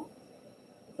well.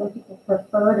 Some people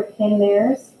prefer to pin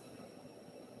theirs.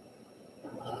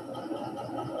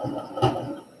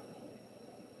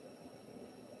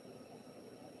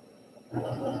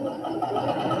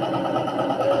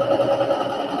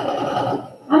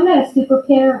 I'm not a super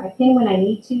pinner. I pin when I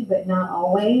need to, but not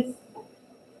always.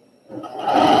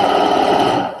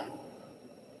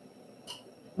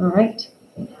 All right,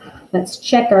 let's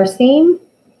check our seam.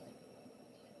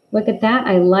 Look at that.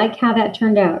 I like how that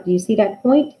turned out. Do you see that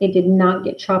point? It did not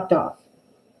get chopped off.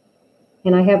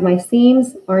 And I have my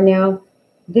seams are now,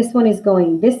 this one is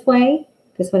going this way,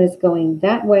 this one is going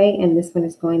that way, and this one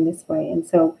is going this way. And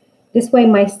so this way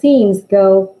my seams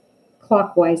go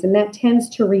clockwise, and that tends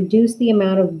to reduce the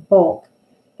amount of bulk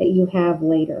that you have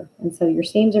later. And so your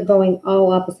seams are going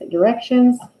all opposite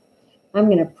directions. I'm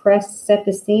going to set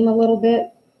the seam a little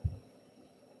bit,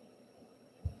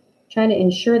 trying to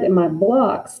ensure that my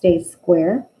block stays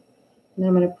square, and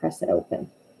I'm going to press it open.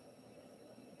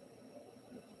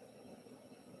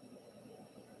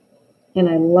 And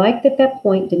I like that that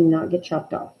point did not get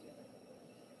chopped off.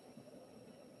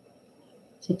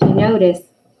 So if you notice,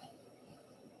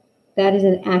 that is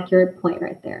an accurate point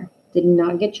right there. Did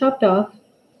not get chopped off,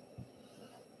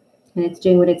 and it's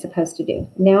doing what it's supposed to do.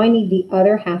 Now I need the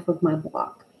other half of my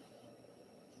block.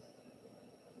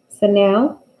 So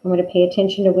now I'm going to pay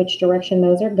attention to which direction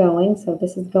those are going. So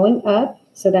this is going up.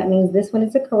 So that means this one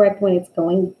is the correct one. It's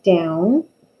going down.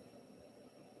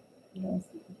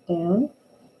 Down.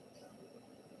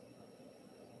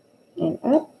 And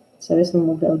up. So this one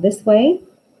will go this way.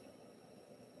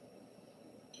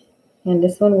 And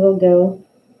this one will go.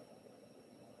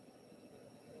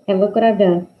 And look what I've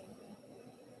done.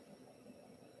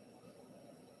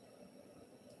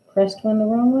 Pressed one the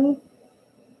wrong way.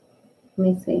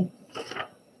 Let me see.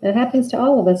 That happens to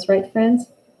all of us, right, friends?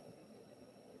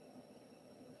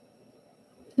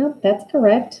 Nope, that's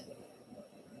correct.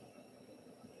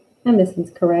 And this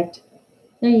one's correct.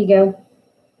 There you go.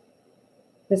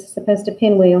 This is supposed to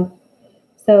pinwheel.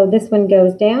 So this one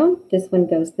goes down, this one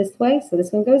goes this way, so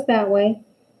this one goes that way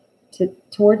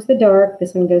towards the dark,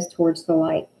 this one goes towards the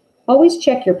light. Always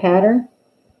check your pattern,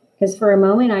 because for a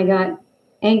moment I got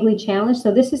angly challenged.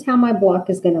 So this is how my block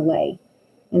is going to lay.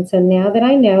 And so now that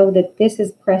I know that this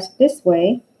is pressed this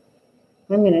way,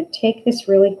 I'm going to take this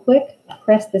really quick,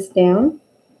 press this down,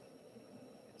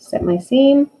 set my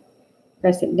seam,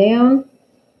 press it down.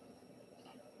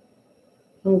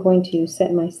 I'm going to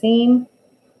set my seam,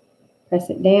 press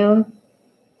it down,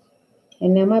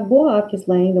 and now my block is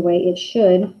laying the way it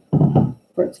should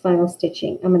for its final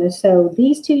stitching. I'm going to sew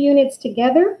these two units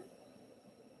together,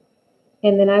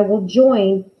 and then I will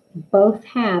join both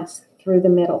halves through the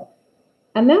middle.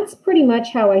 And that's pretty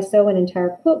much how I sew an entire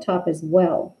quilt top as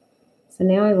well. So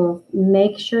now I will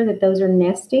make sure that those are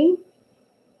nesting.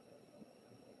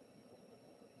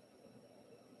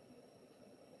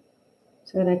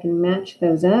 So that I can match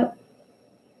those up.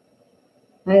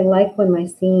 I like when my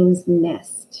seams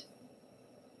nest.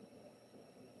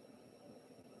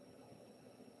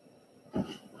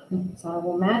 So I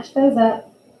will match those up.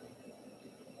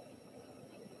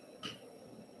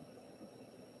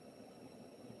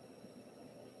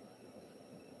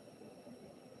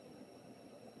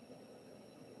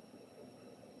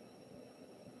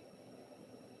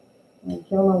 And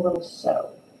give them a little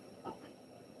sew.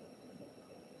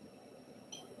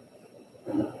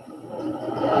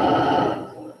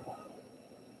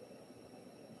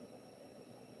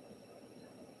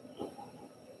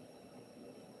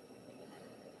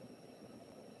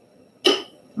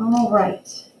 All right.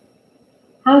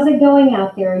 How's it going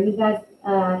out there? You guys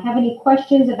have any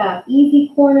questions about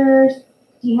easy corners?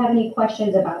 Do you have any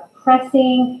questions about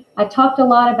pressing? I talked a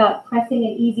lot about pressing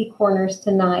and easy corners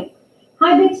tonight.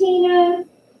 Hi, Bettina.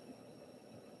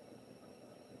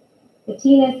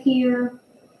 Bettina's here.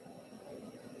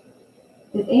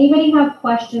 Does anybody have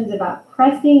questions about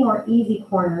pressing or easy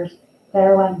corners that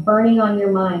are like burning on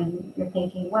your mind? You're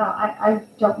thinking, wow, I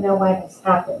don't know why this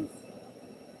happens.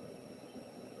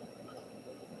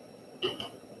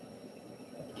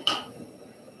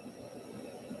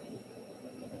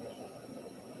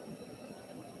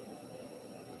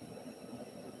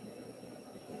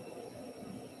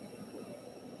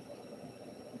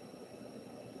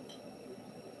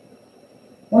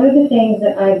 One of the things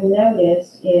that I've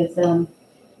noticed is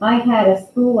I had a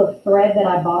spool of thread that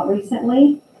I bought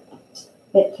recently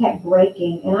that kept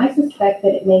breaking, and I suspect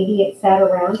that maybe it sat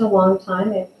around a long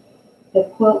time. the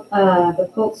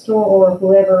quilt store or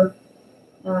whoever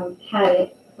had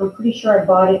it. I'm pretty sure I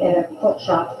bought it at a quilt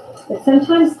shop. But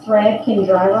sometimes thread can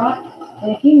dry rot.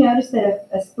 And if you notice that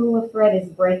a spool of thread is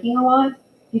breaking a lot,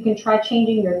 you can try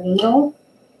changing your needle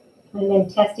and then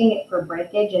testing it for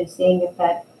breakage and seeing if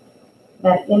that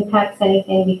impacts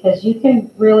anything, because you can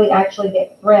really actually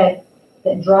get thread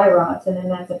that dry rots, and then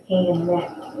that's a pain in the neck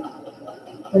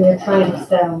when you're trying to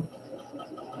sew.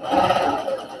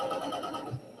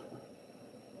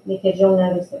 Because you'll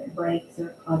notice that it breaks or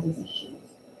it causes issues.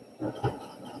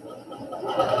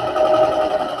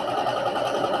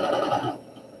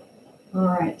 All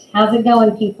right, how's it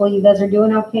going, people? You guys are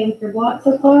doing okay with your block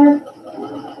so far?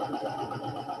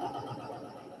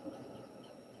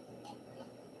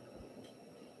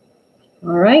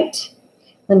 All right,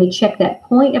 let me check that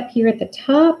point up here at the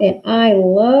top, and I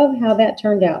love how that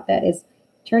turned out. That is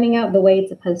turning out the way it's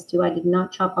supposed to. I did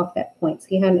not chop off that point.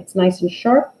 See how it's nice and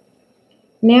sharp?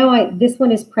 Now this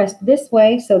one is pressed this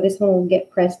way, so this one will get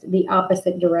pressed the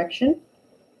opposite direction.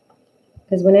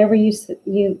 Because whenever you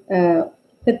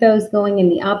put those going in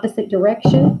the opposite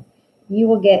direction, you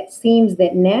will get seams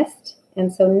that nest.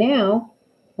 And so now,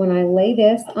 when I lay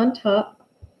this on top,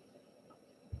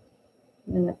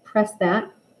 I'm going to press that.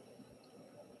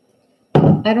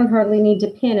 I don't hardly need to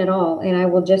pin at all, and I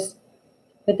will just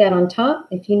put that on top.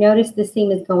 If you notice, the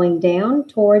seam is going down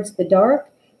towards the dark.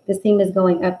 The seam is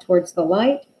going up towards the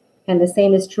light, and the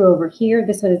same is true over here.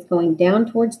 This one is going down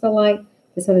towards the light.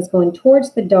 This one is going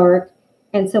towards the dark,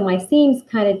 and so my seams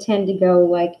kind of tend to go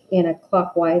like in a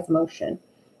clockwise motion.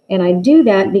 And I do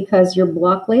that because your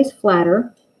block lays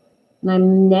flatter, and I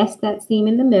nest that seam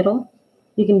in the middle.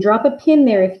 You can drop a pin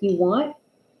there if you want.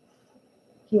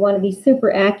 If you want to be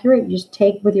super accurate, you just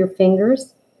take with your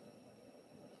fingers.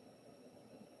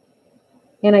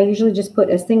 And I usually just put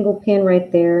a single pin right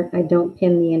there. I don't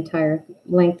pin the entire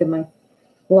length of my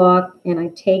block. And I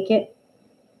take it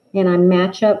and I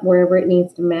match up wherever it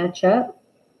needs to match up.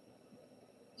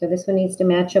 So this one needs to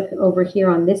match up over here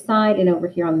on this side and over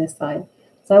here on this side.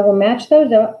 So I will match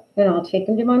those up, and I'll take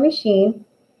them to my machine,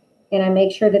 and I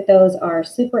make sure that those are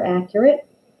super accurate.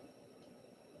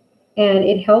 And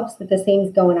it helps that the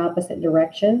seams go in opposite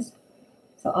directions.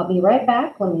 So I'll be right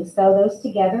back when we sew those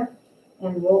together,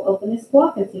 and we'll open this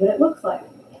block and see what it looks like.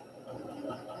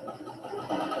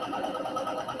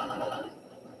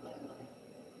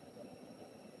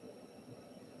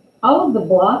 All of the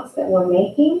blocks that we're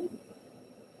making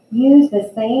use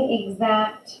the same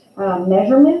exact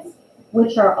measurements,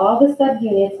 which are all the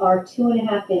subunits are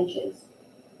 2.5 inches.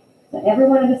 So every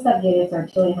one of the subunits are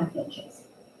 2.5 inches.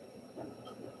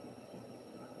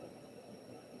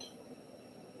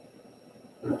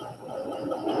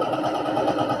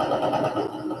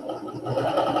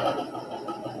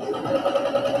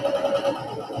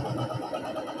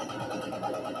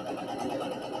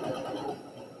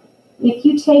 If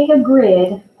you take a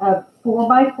grid of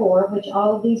 4x4, which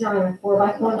all of these are on a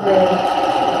 4x4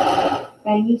 grid,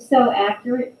 and you sew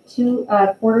accurate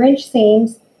 2¼ inch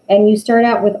seams, and you start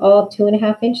out with all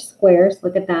 2.5 inch squares,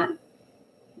 look at that.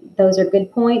 Those are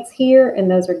good points here, and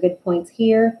those are good points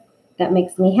here. That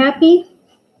makes me happy.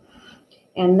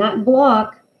 And that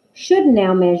block should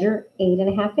now measure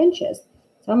 8.5 inches.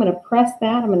 So I'm going to press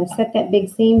that. I'm going to set that big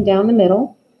seam down the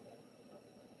middle.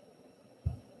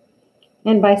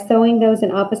 And by sewing those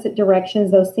in opposite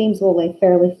directions, those seams will lay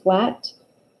fairly flat.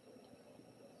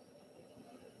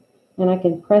 And I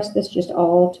can press this just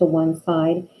all to one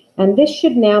side. And this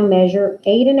should now measure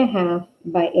 8.5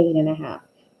 by 8.5.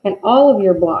 And all of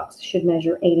your blocks should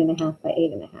measure 8.5 by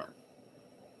 8.5.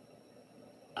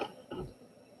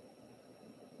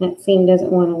 That seam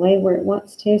doesn't want to lay where it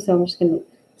wants to, so I'm just going to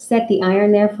set the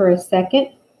iron there for a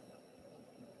second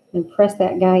and press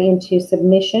that guy into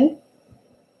submission.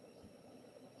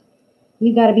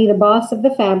 You've got to be the boss of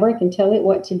the fabric and tell it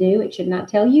what to do. It should not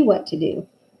tell you what to do.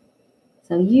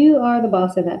 So you are the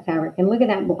boss of that fabric. And look at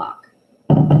that block.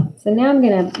 So now I'm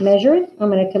going to measure it. I'm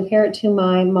going to compare it to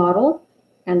my model.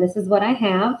 And this is what I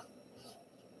have.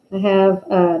 I have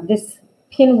this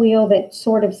pinwheel that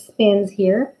sort of spins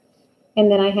here. And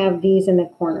then I have these in the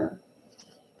corner.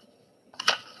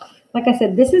 Like I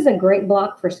said, this is a great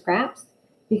block for scraps,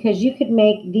 because you could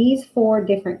make these 4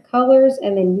 different colors,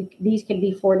 and then these could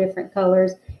be 4 different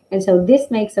colors. And so this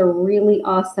makes a really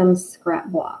awesome scrap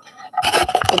block.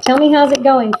 So tell me, how's it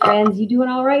going, friends? You doing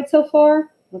all right so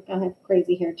far? Look, I have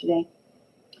crazy hair today.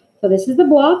 So this is the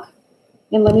block.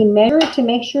 And let me measure it to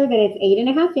make sure that it's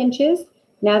 8.5 inches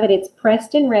now that it's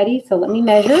pressed and ready. So let me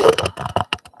measure.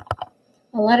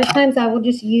 A lot of times I will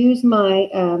just use my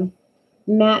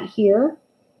mat here,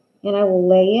 and I will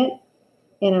lay it,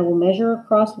 and I will measure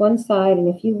across one side.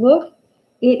 And if you look,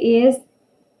 It is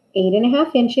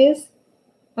 8.5 inches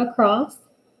across,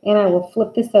 and I will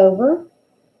flip this over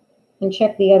and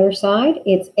check the other side.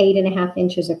 It's 8.5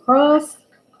 inches across.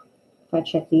 If I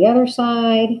check the other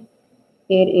side,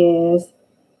 it is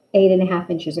 8.5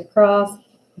 inches across.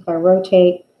 If I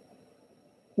rotate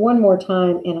one more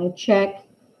time and I check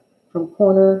from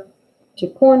corner to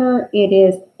corner, it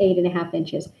is 8.5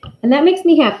 inches. And that makes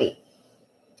me happy.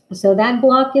 So that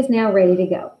block is now ready to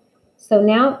go. So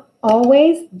now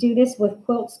always do this with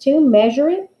quilts too. Measure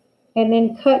it and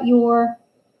then cut your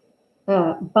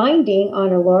binding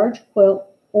on a large quilt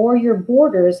or your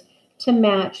borders to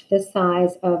match the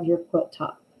size of your quilt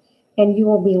top. And you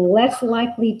will be less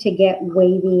likely to get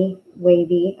wavy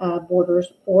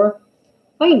borders or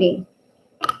binding.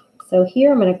 So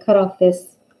here I'm going to cut off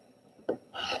this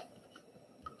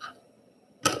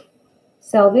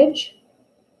selvage,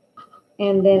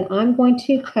 and then I'm going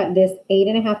to cut this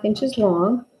 8.5 inches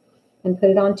long and put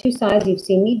it on two sides. You've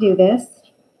seen me do this.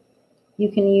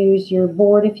 You can use your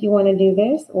board if you want to do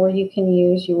this, or you can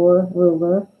use your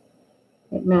ruler.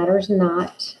 It matters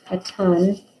not a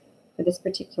ton for this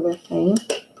particular thing.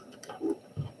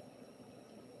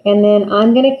 And then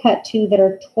I'm going to cut two that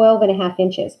are 12.5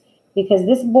 inches, because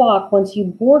this block, once you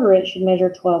border it, should measure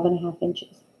 12.5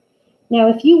 inches. Now,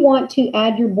 if you want to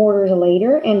add your borders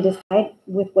later and decide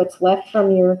with what's left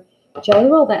from your jelly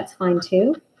roll, that's fine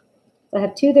too. So I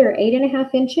have two that are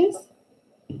 8.5 inches.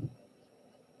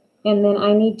 And then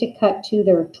I need to cut two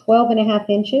that are 12.5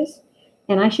 inches.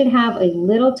 And I should have a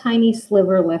little tiny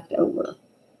sliver left over.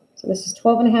 So this is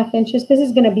 12.5 inches. This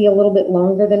is going to be a little bit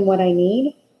longer than what I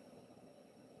need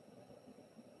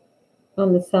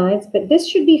on the sides, but this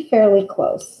should be fairly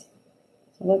close.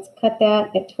 So let's cut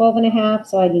that at 12.5.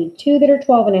 So I need two that are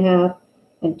 12.5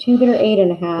 and two that are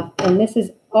 8.5. And this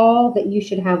is all that you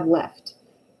should have left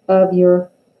of your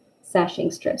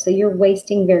sashing strip. So you're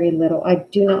wasting very little. I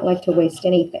do not like to waste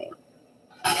anything.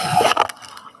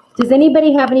 Does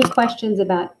anybody have any questions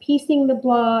about piecing the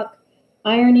block,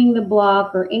 ironing the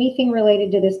block, or anything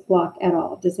related to this block at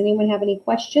all? Does anyone have any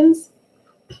questions?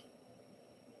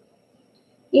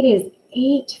 It is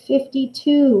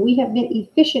 8:52. We have been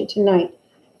efficient tonight,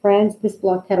 friends. This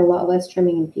block had a lot less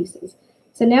trimming and pieces.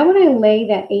 So now when I lay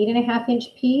that 8.5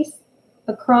 inch piece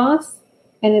across,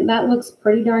 and that looks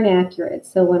pretty darn accurate.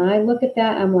 So when I look at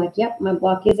that, I'm like, yep, my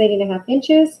block is 8.5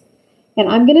 inches. And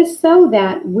I'm going to sew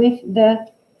that with the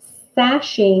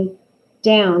sashing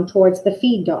down towards the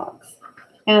feed dogs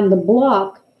and the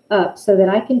block up so that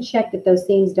I can check that those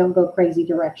seams don't go crazy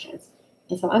directions.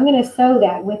 And so I'm going to sew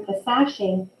that with the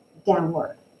sashing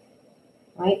downward,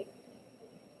 right?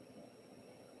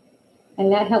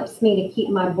 And that helps me to keep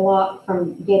my block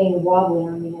from getting wobbly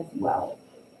on me as well.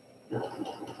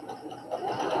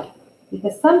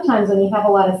 Because sometimes when you have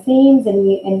a lot of seams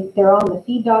and they're on the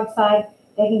feed dog side,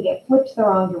 they can get flipped the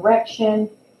wrong direction.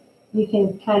 You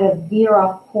can kind of veer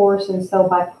off course. And so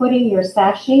by putting your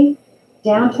sashing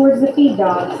down towards the feed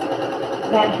dogs,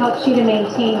 that helps you to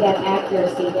maintain that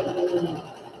accuracy that you need.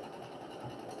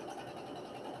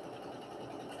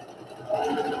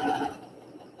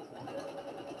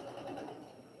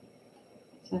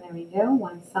 So there we go,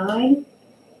 one side.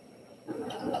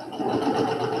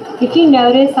 If you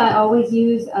notice, I always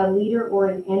use a leader or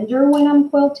an ender when I'm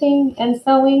quilting and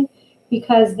sewing,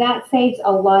 because that saves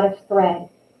a lot of thread.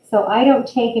 So I don't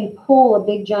take and pull a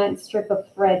big giant strip of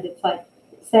thread that's like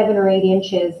 7 or 8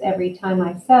 inches every time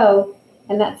I sew,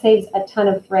 and that saves a ton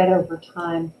of thread over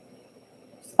time,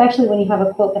 especially when you have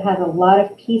a quilt that has a lot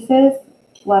of pieces,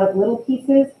 a lot of little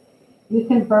pieces. You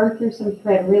can burn through some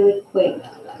thread really quick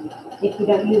if you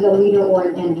don't use a leader or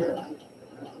an ender.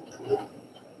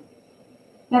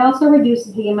 That also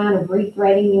reduces the amount of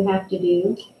rethreading you have to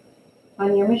do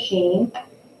on your machine.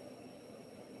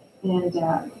 And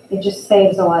it just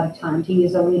saves a lot of time to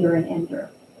use a leader and ender.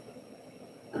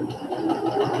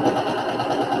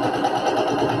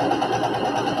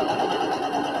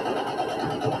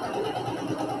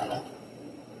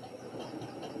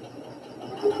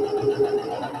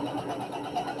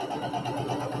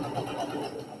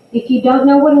 If you don't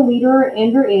know what a leader or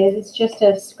ender is, it's just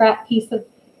a scrap piece of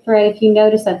thread. If you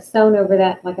notice, I've sewn over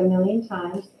that like a million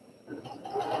times.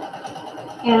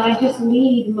 And I just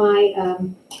lead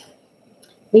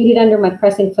it under my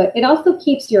pressing foot. It also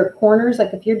keeps your corners,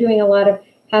 like if you're doing a lot of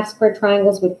half square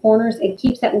triangles with corners, it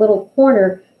keeps that little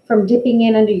corner from dipping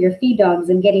in under your feed dogs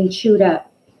and getting chewed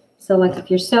up. So like if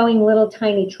you're sewing little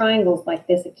tiny triangles like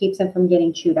this, it keeps them from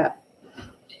getting chewed up.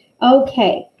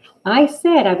 Okay, I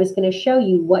said I was going to show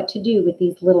you what to do with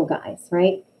these little guys,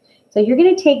 right? So you're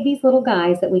going to take these little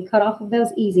guys that we cut off of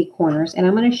those easy corners, and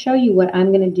I'm going to show you what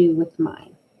I'm going to do with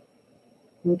mine.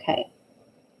 Okay,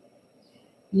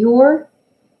 Your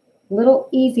little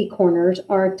easy corners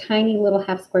are tiny little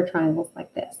half square triangles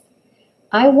like this.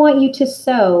 I want you to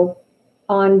sew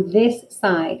on this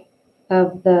side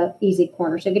of the easy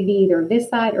corner. So it could be either this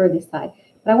side or this side.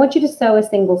 But I want you to sew a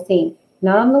single seam,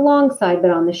 not on the long side,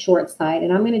 but on the short side.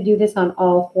 And I'm going to do this on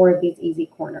all 4 of these easy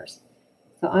corners.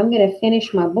 So I'm going to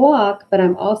finish my block, but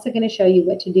I'm also going to show you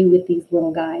what to do with these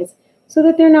little guys so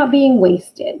that they're not being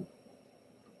wasted.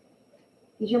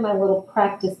 These are my little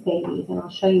practice babies, and I'll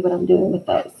show you what I'm doing with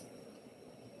those.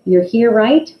 You're here,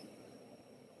 right?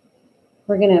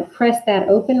 We're going to press that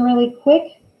open really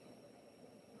quick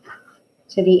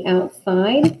to the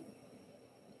outside.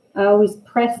 I always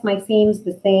press my seams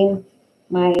the same,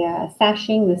 my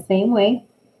sashing the same way.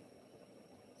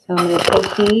 So I'm going to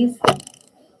take these,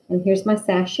 and here's my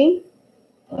sashing.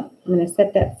 I'm going to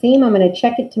set that seam. I'm going to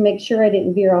check it to make sure I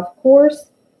didn't veer off course,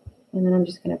 and then I'm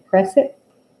just going to press it.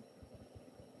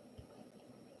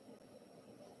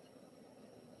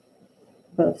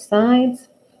 Both sides.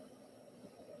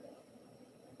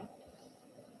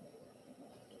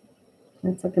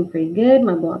 That's looking pretty good.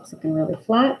 My block's looking really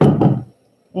flat. And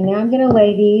now I'm going to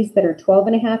lay these that are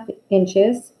 12.5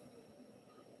 inches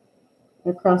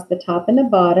across the top and the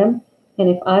bottom. And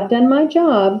if I've done my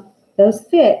job, those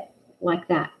fit like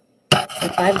that.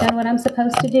 If I've done what I'm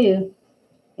supposed to do,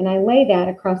 and I lay that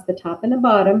across the top and the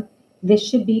bottom, this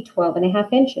should be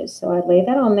 12.5 inches. So I lay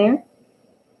that on there.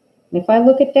 And if I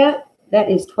look at that, that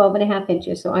is 12.5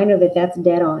 inches. So I know that that's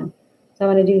dead on. So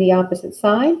I'm going to do the opposite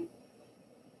side.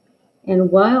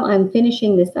 And while I'm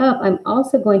finishing this up, I'm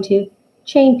also going to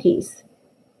chain piece.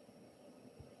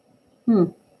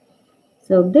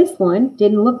 So this one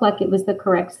didn't look like it was the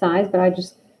correct size, but I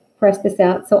just pressed this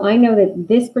out. So I know that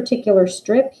this particular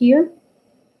strip here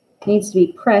needs to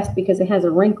be pressed because it has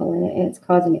a wrinkle in it and it's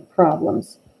causing it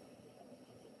problems.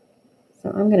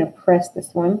 So I'm going to press this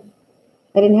one.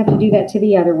 I didn't have to do that to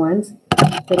the other ones,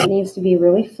 but it needs to be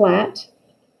really flat.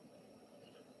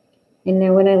 And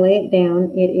now when I lay it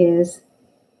down, it is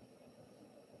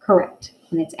correct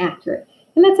and it's accurate.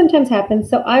 And that sometimes happens.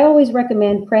 So I always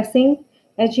recommend pressing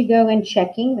as you go and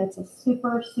checking. That's a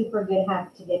super, super good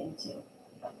habit to get into.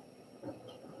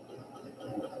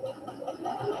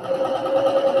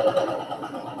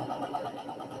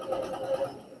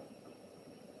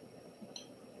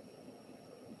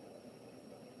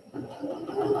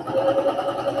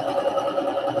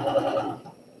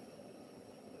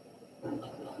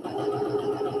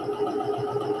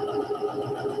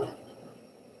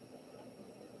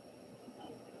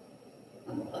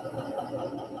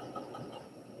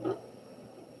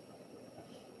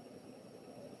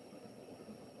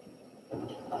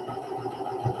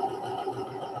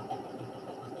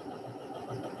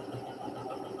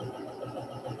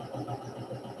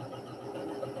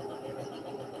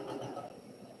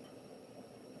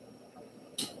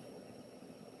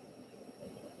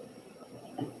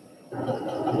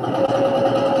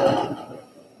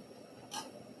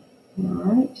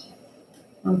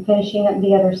 I'm finishing up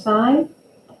the other side.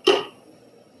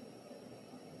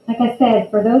 Like I said,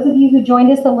 for those of you who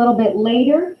joined us a little bit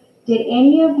later, did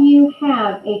any of you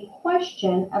have a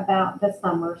question about the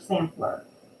summer sampler?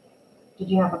 Did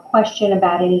you have a question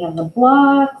about any of the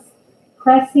blocks,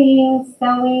 pressing,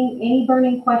 sewing, any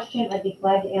burning question? I'd be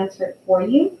glad to answer it for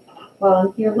you while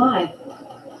I'm here live.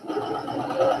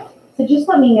 So just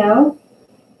let me know.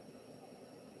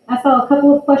 I saw a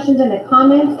couple of questions in the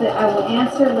comments that I will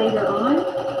answer later on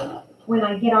when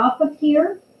I get off of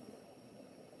here.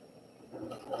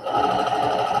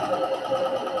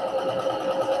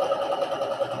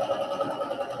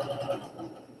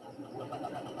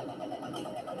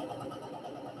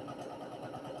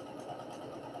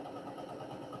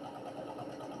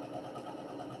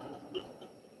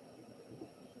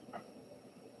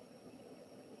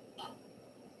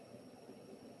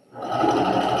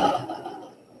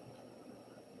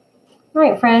 All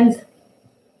right, friends,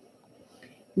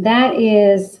 that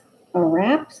is a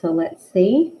wrap. So let's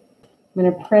see. I'm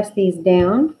going to press these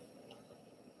down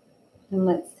and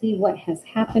let's see what has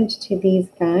happened to these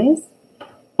guys.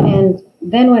 And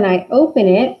then when I open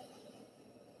it,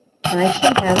 I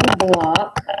should have a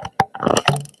block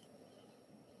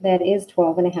that is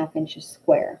 12.5 inches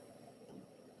square.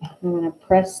 I'm going to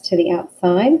press to the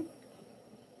outside.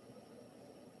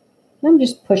 I'm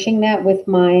just pushing that with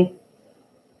my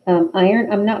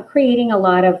iron. I'm not creating a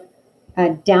lot of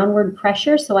downward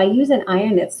pressure, so I use an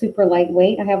iron that's super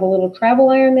lightweight. I have a little travel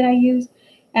iron that I use,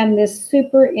 and this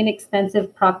super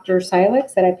inexpensive Proctor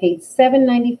Silex that I paid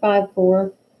 $7.95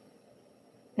 for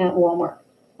at Walmart.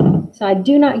 So I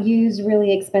do not use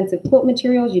really expensive quilt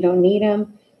materials. You don't need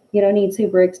them. You don't need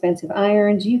super expensive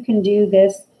irons. You can do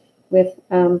this with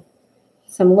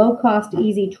some low-cost,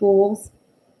 easy tools.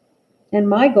 And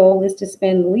my goal is to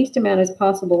spend the least amount as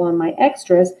possible on my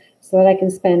extras so that I can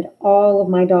spend all of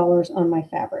my dollars on my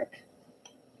fabric.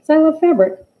 Because I love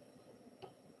fabric.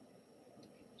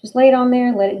 Just lay it on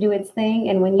there, let it do its thing,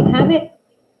 and when you have it,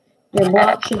 your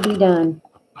block should be done.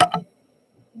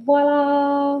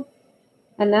 Voila!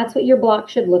 And that's what your block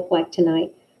should look like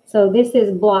tonight. So this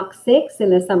is block 6 in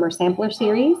the Summer Sampler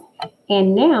Series.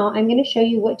 And now I'm going to show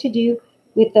you what to do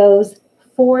with those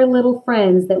 4 little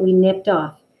friends that we nipped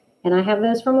off. And I have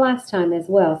those from last time as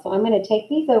well. So I'm going to take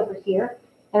these over here.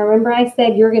 And remember I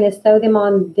said you're going to sew them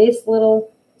on this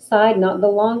little side, not the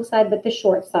long side, but the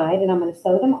short side. And I'm going to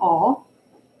sew them all.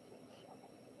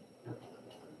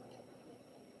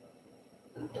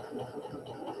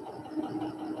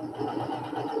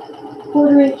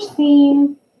 Quarter-inch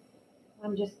seam.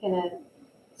 I'm just going to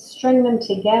string them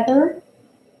together.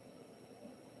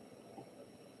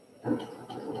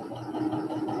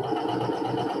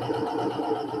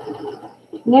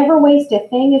 Never waste a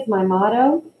thing is my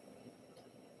motto.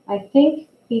 I think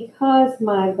because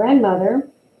my grandmother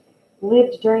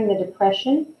lived during the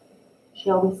Depression, she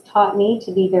always taught me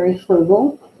to be very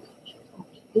frugal.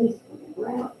 Don't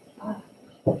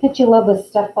you love when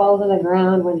stuff falls on the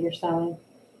ground when you're sewing?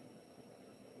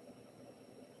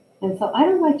 And so I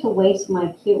don't like to waste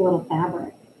my cute little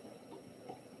fabric.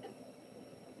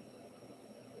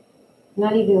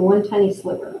 Not even one tiny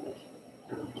sliver of it.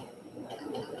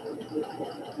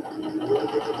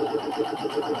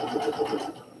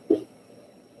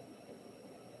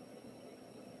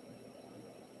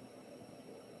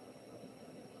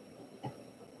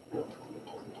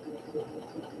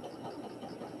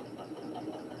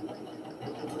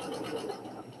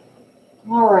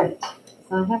 All right.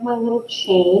 So I have my little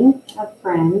chain of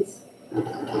friends.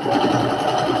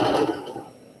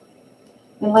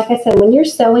 And like I said, when you're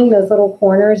sewing those little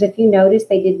corners, if you notice,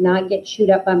 they did not get chewed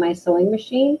up by my sewing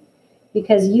machine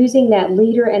because using that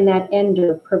leader and that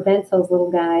ender prevents those little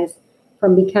guys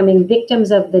from becoming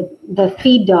victims of the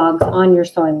feed dogs on your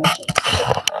sewing machine.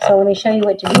 So let me show you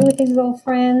what to do with these little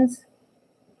friends.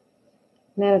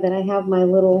 Now that I have my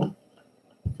little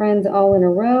friends all in a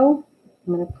row,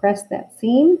 I'm going to press that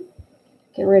seam.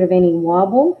 Get rid of any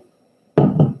wobble.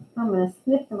 I'm going to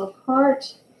snip them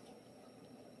apart.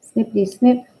 Snippity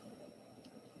snip.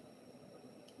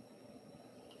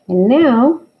 And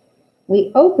now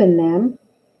we open them.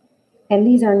 And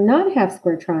these are not half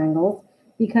square triangles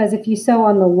because if you sew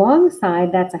on the long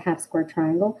side, that's a half square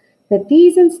triangle. But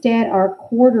these instead are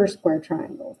quarter square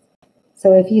triangles.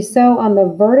 So if you sew on the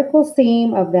vertical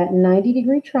seam of that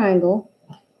 90-degree triangle,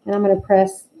 and I'm going to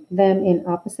press them in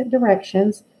opposite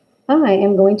directions, I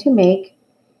am going to make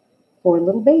 4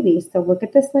 little babies. So look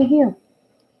at this one here.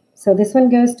 So this one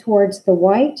goes towards the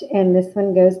white and this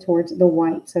one goes towards the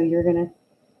white. So you're going to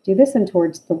do this one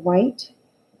towards the white.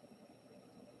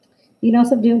 You can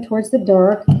also do them towards the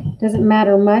dark. Doesn't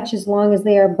matter much as long as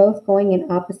they are both going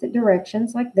in opposite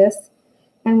directions like this.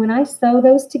 And when I sew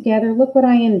those together, look what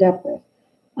I end up with.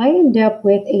 I end up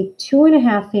with a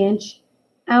 2.5-inch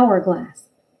hourglass.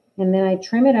 And then I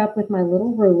trim it up with my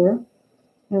little ruler.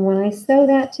 And when I sew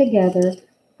that together,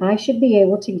 I should be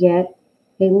able to get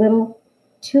a little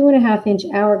 2.5-inch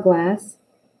hourglass.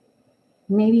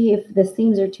 Maybe if the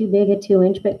seams are too big, a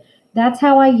 2-inch, but that's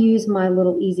how I use my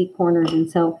little easy corners.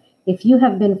 And so if you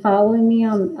have been following me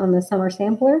on the Summer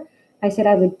Sampler, I said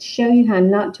I would show you how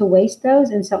not to waste those.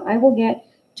 And so I will get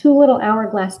 2 little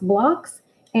hourglass blocks.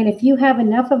 And if you have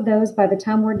enough of those by the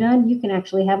time we're done, you can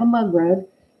actually have a mug rug.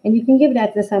 And you can give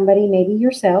that to somebody, maybe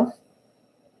yourself.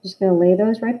 Just going to lay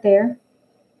those right there.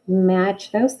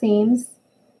 Match those seams.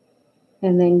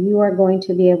 And then you are going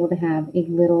to be able to have a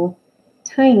little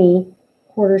tiny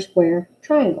quarter square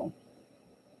triangle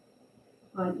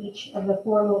on each of the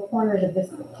 4 little corners of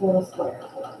this little square.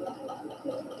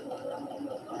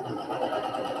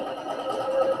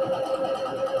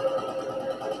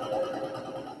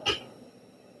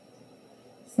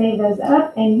 Save those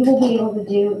up and you will be able to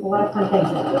do a lot of fun things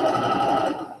with it.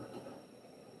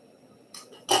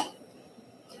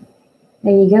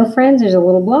 There you go, friends. There's a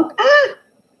little block. Ah!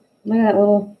 Look at that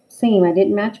little seam. I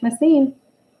didn't match my seam.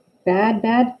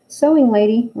 Bad sewing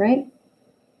lady, right?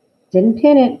 Didn't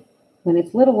pin it. When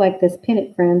it's little like this, pin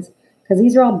it, friends, because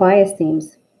these are all bias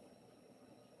seams.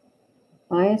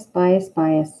 Bias.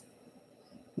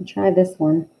 And try this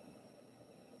one.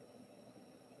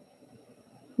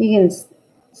 You can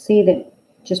see that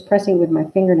just pressing with my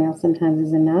fingernail sometimes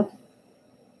is enough.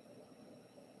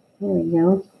 There we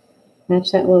go.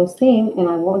 Match that little seam, and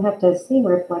I won't have to seam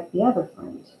rip like the other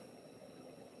friend.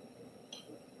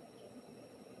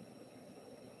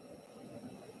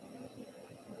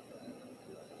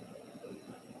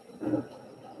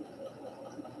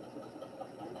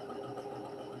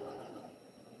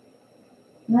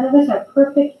 None of us are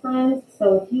perfect friends,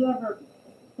 so if you ever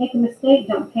make a mistake,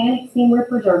 don't panic. Seam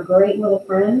rippers are great little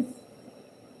friends.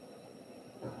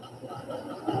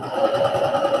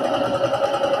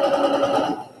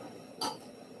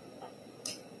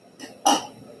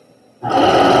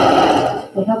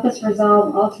 They help us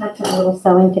resolve all types of little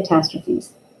sewing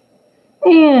catastrophes.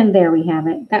 And there we have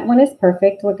it. That one is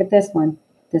perfect. Look at this one.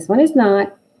 This one is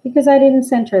not, because I didn't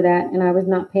center that and I was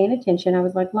not paying attention. I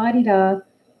was like la-di-da,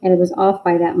 and it was off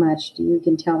by that much. You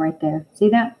can tell right there. See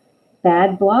that?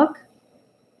 Bad block,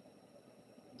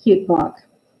 cute block.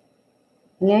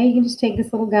 Now you can just take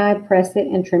this little guy, press it,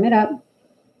 and trim it up.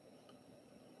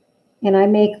 And I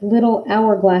make little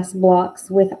hourglass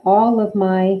blocks with all of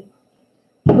my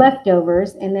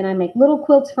leftovers, and then I make little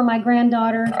quilts for my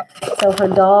granddaughter, so her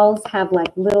dolls have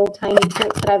like little tiny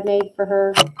quilts that I've made for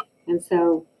her. And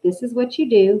so this is what you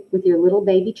do with your little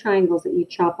baby triangles that you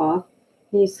chop off,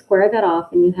 and you square that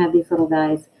off, and you have these little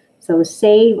guys. So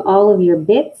save all of your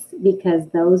bits, because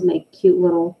those make cute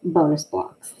little bonus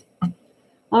blocks.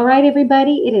 All right,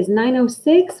 everybody, it is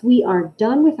 9:06. We are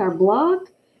done with our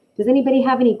block. Does anybody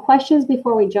have any questions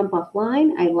before we jump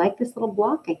offline? I like this little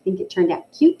block. I think it turned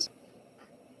out cute.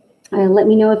 Let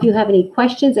me know if you have any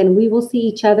questions, and we will see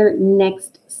each other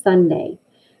next Sunday.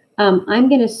 I'm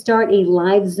going to start a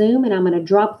live Zoom, and I'm going to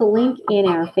drop the link in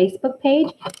our Facebook page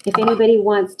if anybody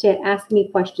wants to ask me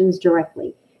questions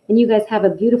directly. And you guys have a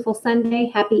beautiful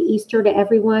Sunday. Happy Easter to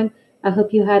everyone. I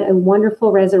hope you had a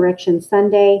wonderful Resurrection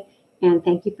Sunday, and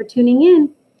thank you for tuning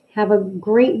in. Have a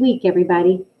great week,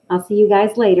 everybody. I'll see you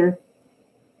guys later.